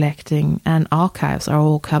 missionary collecting, and archives are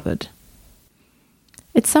all covered.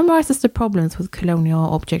 It summarizes the problems with colonial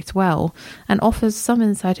objects well and offers some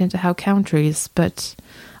insight into how countries, but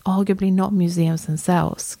arguably not museums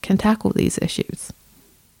themselves, can tackle these issues.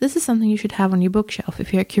 This is something you should have on your bookshelf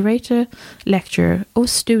if you're a curator, lecturer, or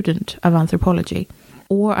student of anthropology,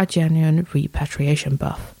 or a genuine repatriation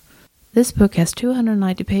buff. This book has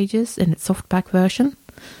 290 pages in its softback version,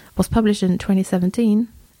 was published in 2017,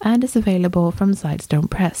 and is available from Sidestone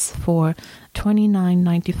Press for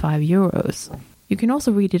 €29.95. You can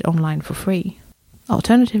also read it online for free.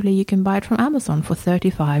 Alternatively, you can buy it from Amazon for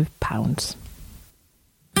 £35.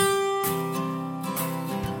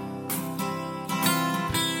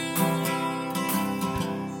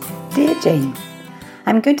 Dear Jane,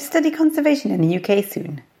 I'm going to study conservation in the UK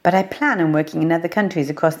soon, but I plan on working in other countries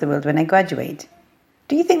across the world when I graduate.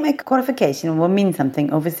 Do you think my qualification will mean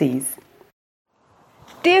something overseas?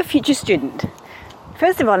 Dear future student,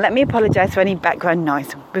 first of all, let me apologise for any background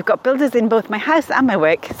noise. We've got builders in both my house and my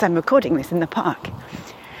work, so I'm recording this in the park.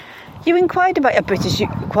 You inquired about a British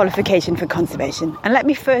qualification for conservation, and let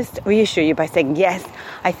me first reassure you by saying yes,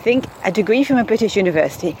 I think a degree from a British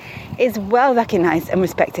university is well recognised and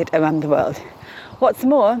respected around the world. What's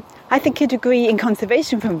more, I think a degree in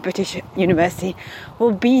conservation from a British university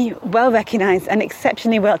will be well recognised and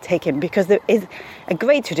exceptionally well taken because there is a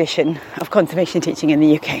great tradition of conservation teaching in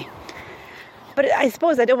the UK. But I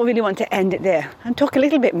suppose I don't really want to end it there and talk a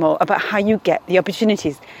little bit more about how you get the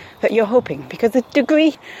opportunities that you're hoping, because the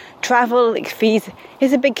degree, travel, fees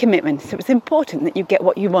is a big commitment, so it's important that you get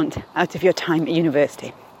what you want out of your time at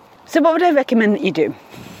university. So what would I recommend that you do?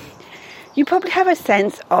 You probably have a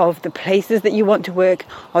sense of the places that you want to work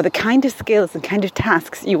or the kind of skills and kind of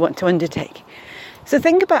tasks you want to undertake. So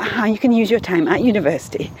think about how you can use your time at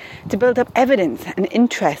university to build up evidence and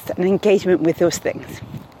interest and engagement with those things.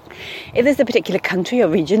 If there's a particular country or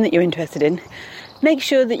region that you're interested in, make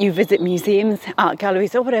sure that you visit museums, art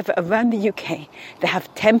galleries or whatever around the UK that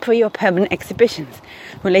have temporary or permanent exhibitions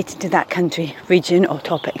related to that country, region or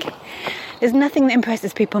topic. There's nothing that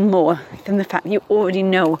impresses people more than the fact that you already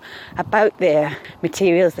know about their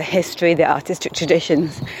materials, their history, their artistic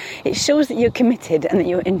traditions. It shows that you're committed and that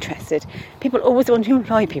you're interested. People always want to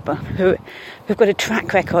employ people who've got a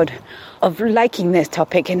track record of liking this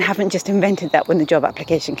topic and haven't just invented that when the job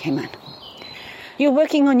application came in. You're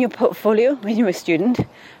working on your portfolio when you're a student.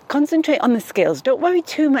 Concentrate on the skills. Don't worry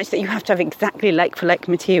too much that you have to have exactly like-for-like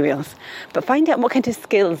materials, but find out what kind of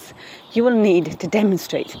skills you will need to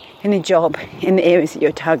demonstrate in a job in the areas that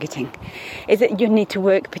you're targeting. Is it you need to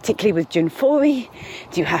work particularly with Junfori?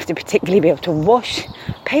 Do you have to particularly be able to wash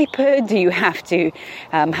paper? Do you have to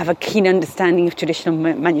have a keen understanding of traditional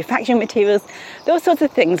manufacturing materials? Those sorts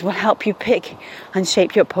of things will help you pick and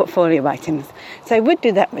shape your portfolio items. So I would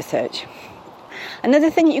do that research.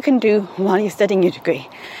 Another thing you can do while you're studying your degree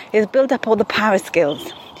is build up all the power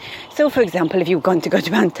skills. So, for example, if you're going to go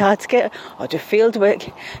to Antarctica or to field work,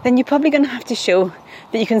 then you're probably going to have to show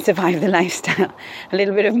that you can survive the lifestyle. A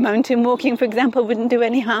little bit of mountain walking, for example, wouldn't do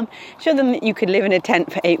any harm. Show them that you could live in a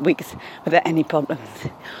tent for 8 weeks without any problems.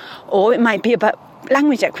 Or it might be about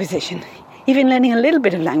language acquisition. Even learning a little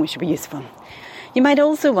bit of language would be useful. You might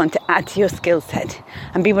also want to add to your skill set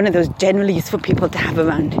and be one of those generally useful people to have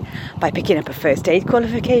around by picking up a first aid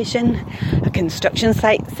qualification, a construction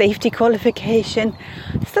site safety qualification,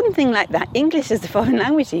 something like that. English as a foreign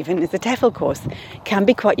language even, as a TEFL course, can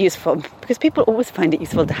be quite useful because people always find it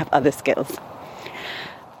useful to have other skills.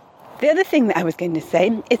 The other thing that I was going to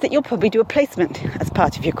say is that you'll probably do a placement as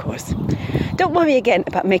part of your course. Don't worry again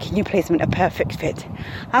about making your placement a perfect fit.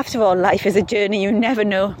 After all, life is a journey. You never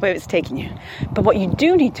know where it's taking you. But what you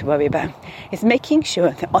do need to worry about is making sure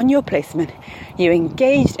that on your placement, you're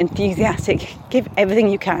engaged, enthusiastic, give everything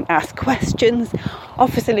you can, ask questions,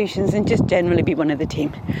 offer solutions, and just generally be one of the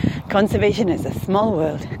team. Conservation is a small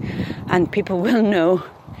world, and people will know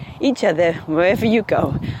each other wherever you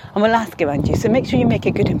go and will ask around you, so make sure you make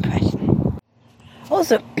a good impression.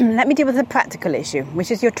 Also, let me deal with a practical issue,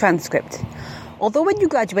 which is your transcript. Although when you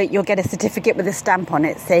graduate you'll get a certificate with a stamp on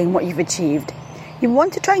it saying what you've achieved, you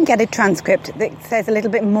want to try and get a transcript that says a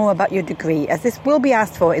little bit more about your degree, as this will be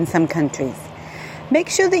asked for in some countries. Make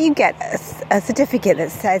sure that you get a certificate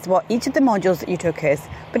that says what each of the modules that you took is,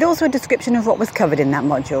 but also a description of what was covered in that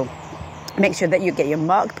module. Make sure that you get your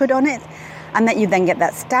mark put on it, and that you then get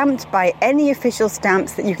that stamped by any official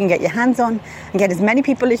stamps that you can get your hands on, and get as many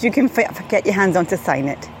people as you can get your hands on to sign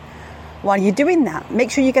it. While you're doing that,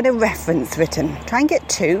 make sure you get a reference written. Try and get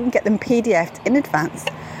 2, get them PDF'd in advance.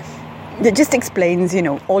 That just explains,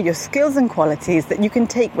 all your skills and qualities that you can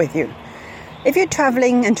take with you. If you're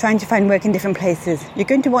travelling and trying to find work in different places, you're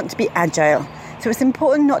going to want to be agile. So it's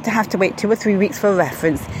important not to have to wait 2 or 3 weeks for a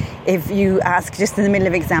reference if you ask just in the middle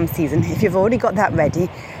of exam season. If you've already got that ready,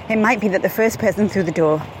 it might be that the first person through the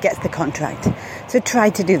door gets the contract. So try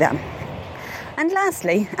to do that. And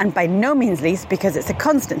lastly, and by no means least, because it's a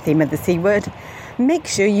constant theme of the C word, make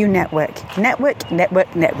sure you network. Network,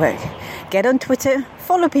 network, network. Get on Twitter,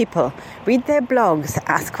 follow people, read their blogs,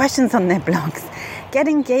 ask questions on their blogs. Get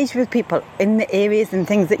engaged with people in the areas and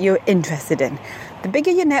things that you're interested in. The bigger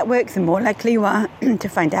your network, the more likely you are to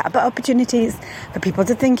find out about opportunities, for people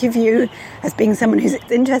to think of you as being someone who's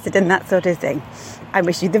interested in that sort of thing. I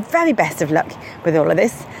wish you the very best of luck with all of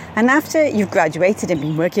this. And after you've graduated and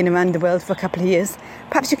been working around the world for a couple of years,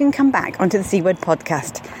 perhaps you can come back onto the C Word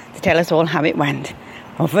podcast to tell us all how it went.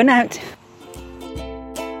 Over and out.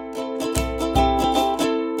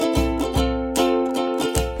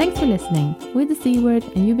 Thanks for listening. We're the C Word,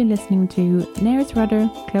 and you've been listening to Neris Rudder,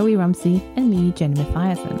 Chloe Rumsey, and me, Jennifer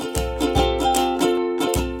Fyerson.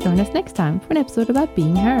 Join us next time for an episode about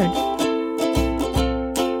being heard.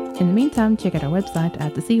 In the meantime, check out our website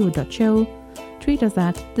at thecword.show, tweet us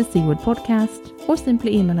at the C Word Podcast, or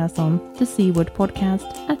simply email us on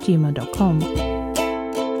thecwordpodcast@gmail.com.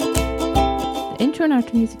 The intro and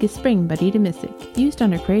outro music is Spring by Didi Music, used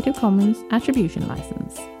under Creative Commons Attribution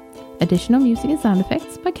License. Additional music and sound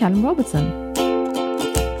effects by Callum Robertson.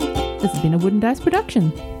 This has been a Wooden Dice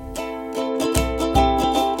production.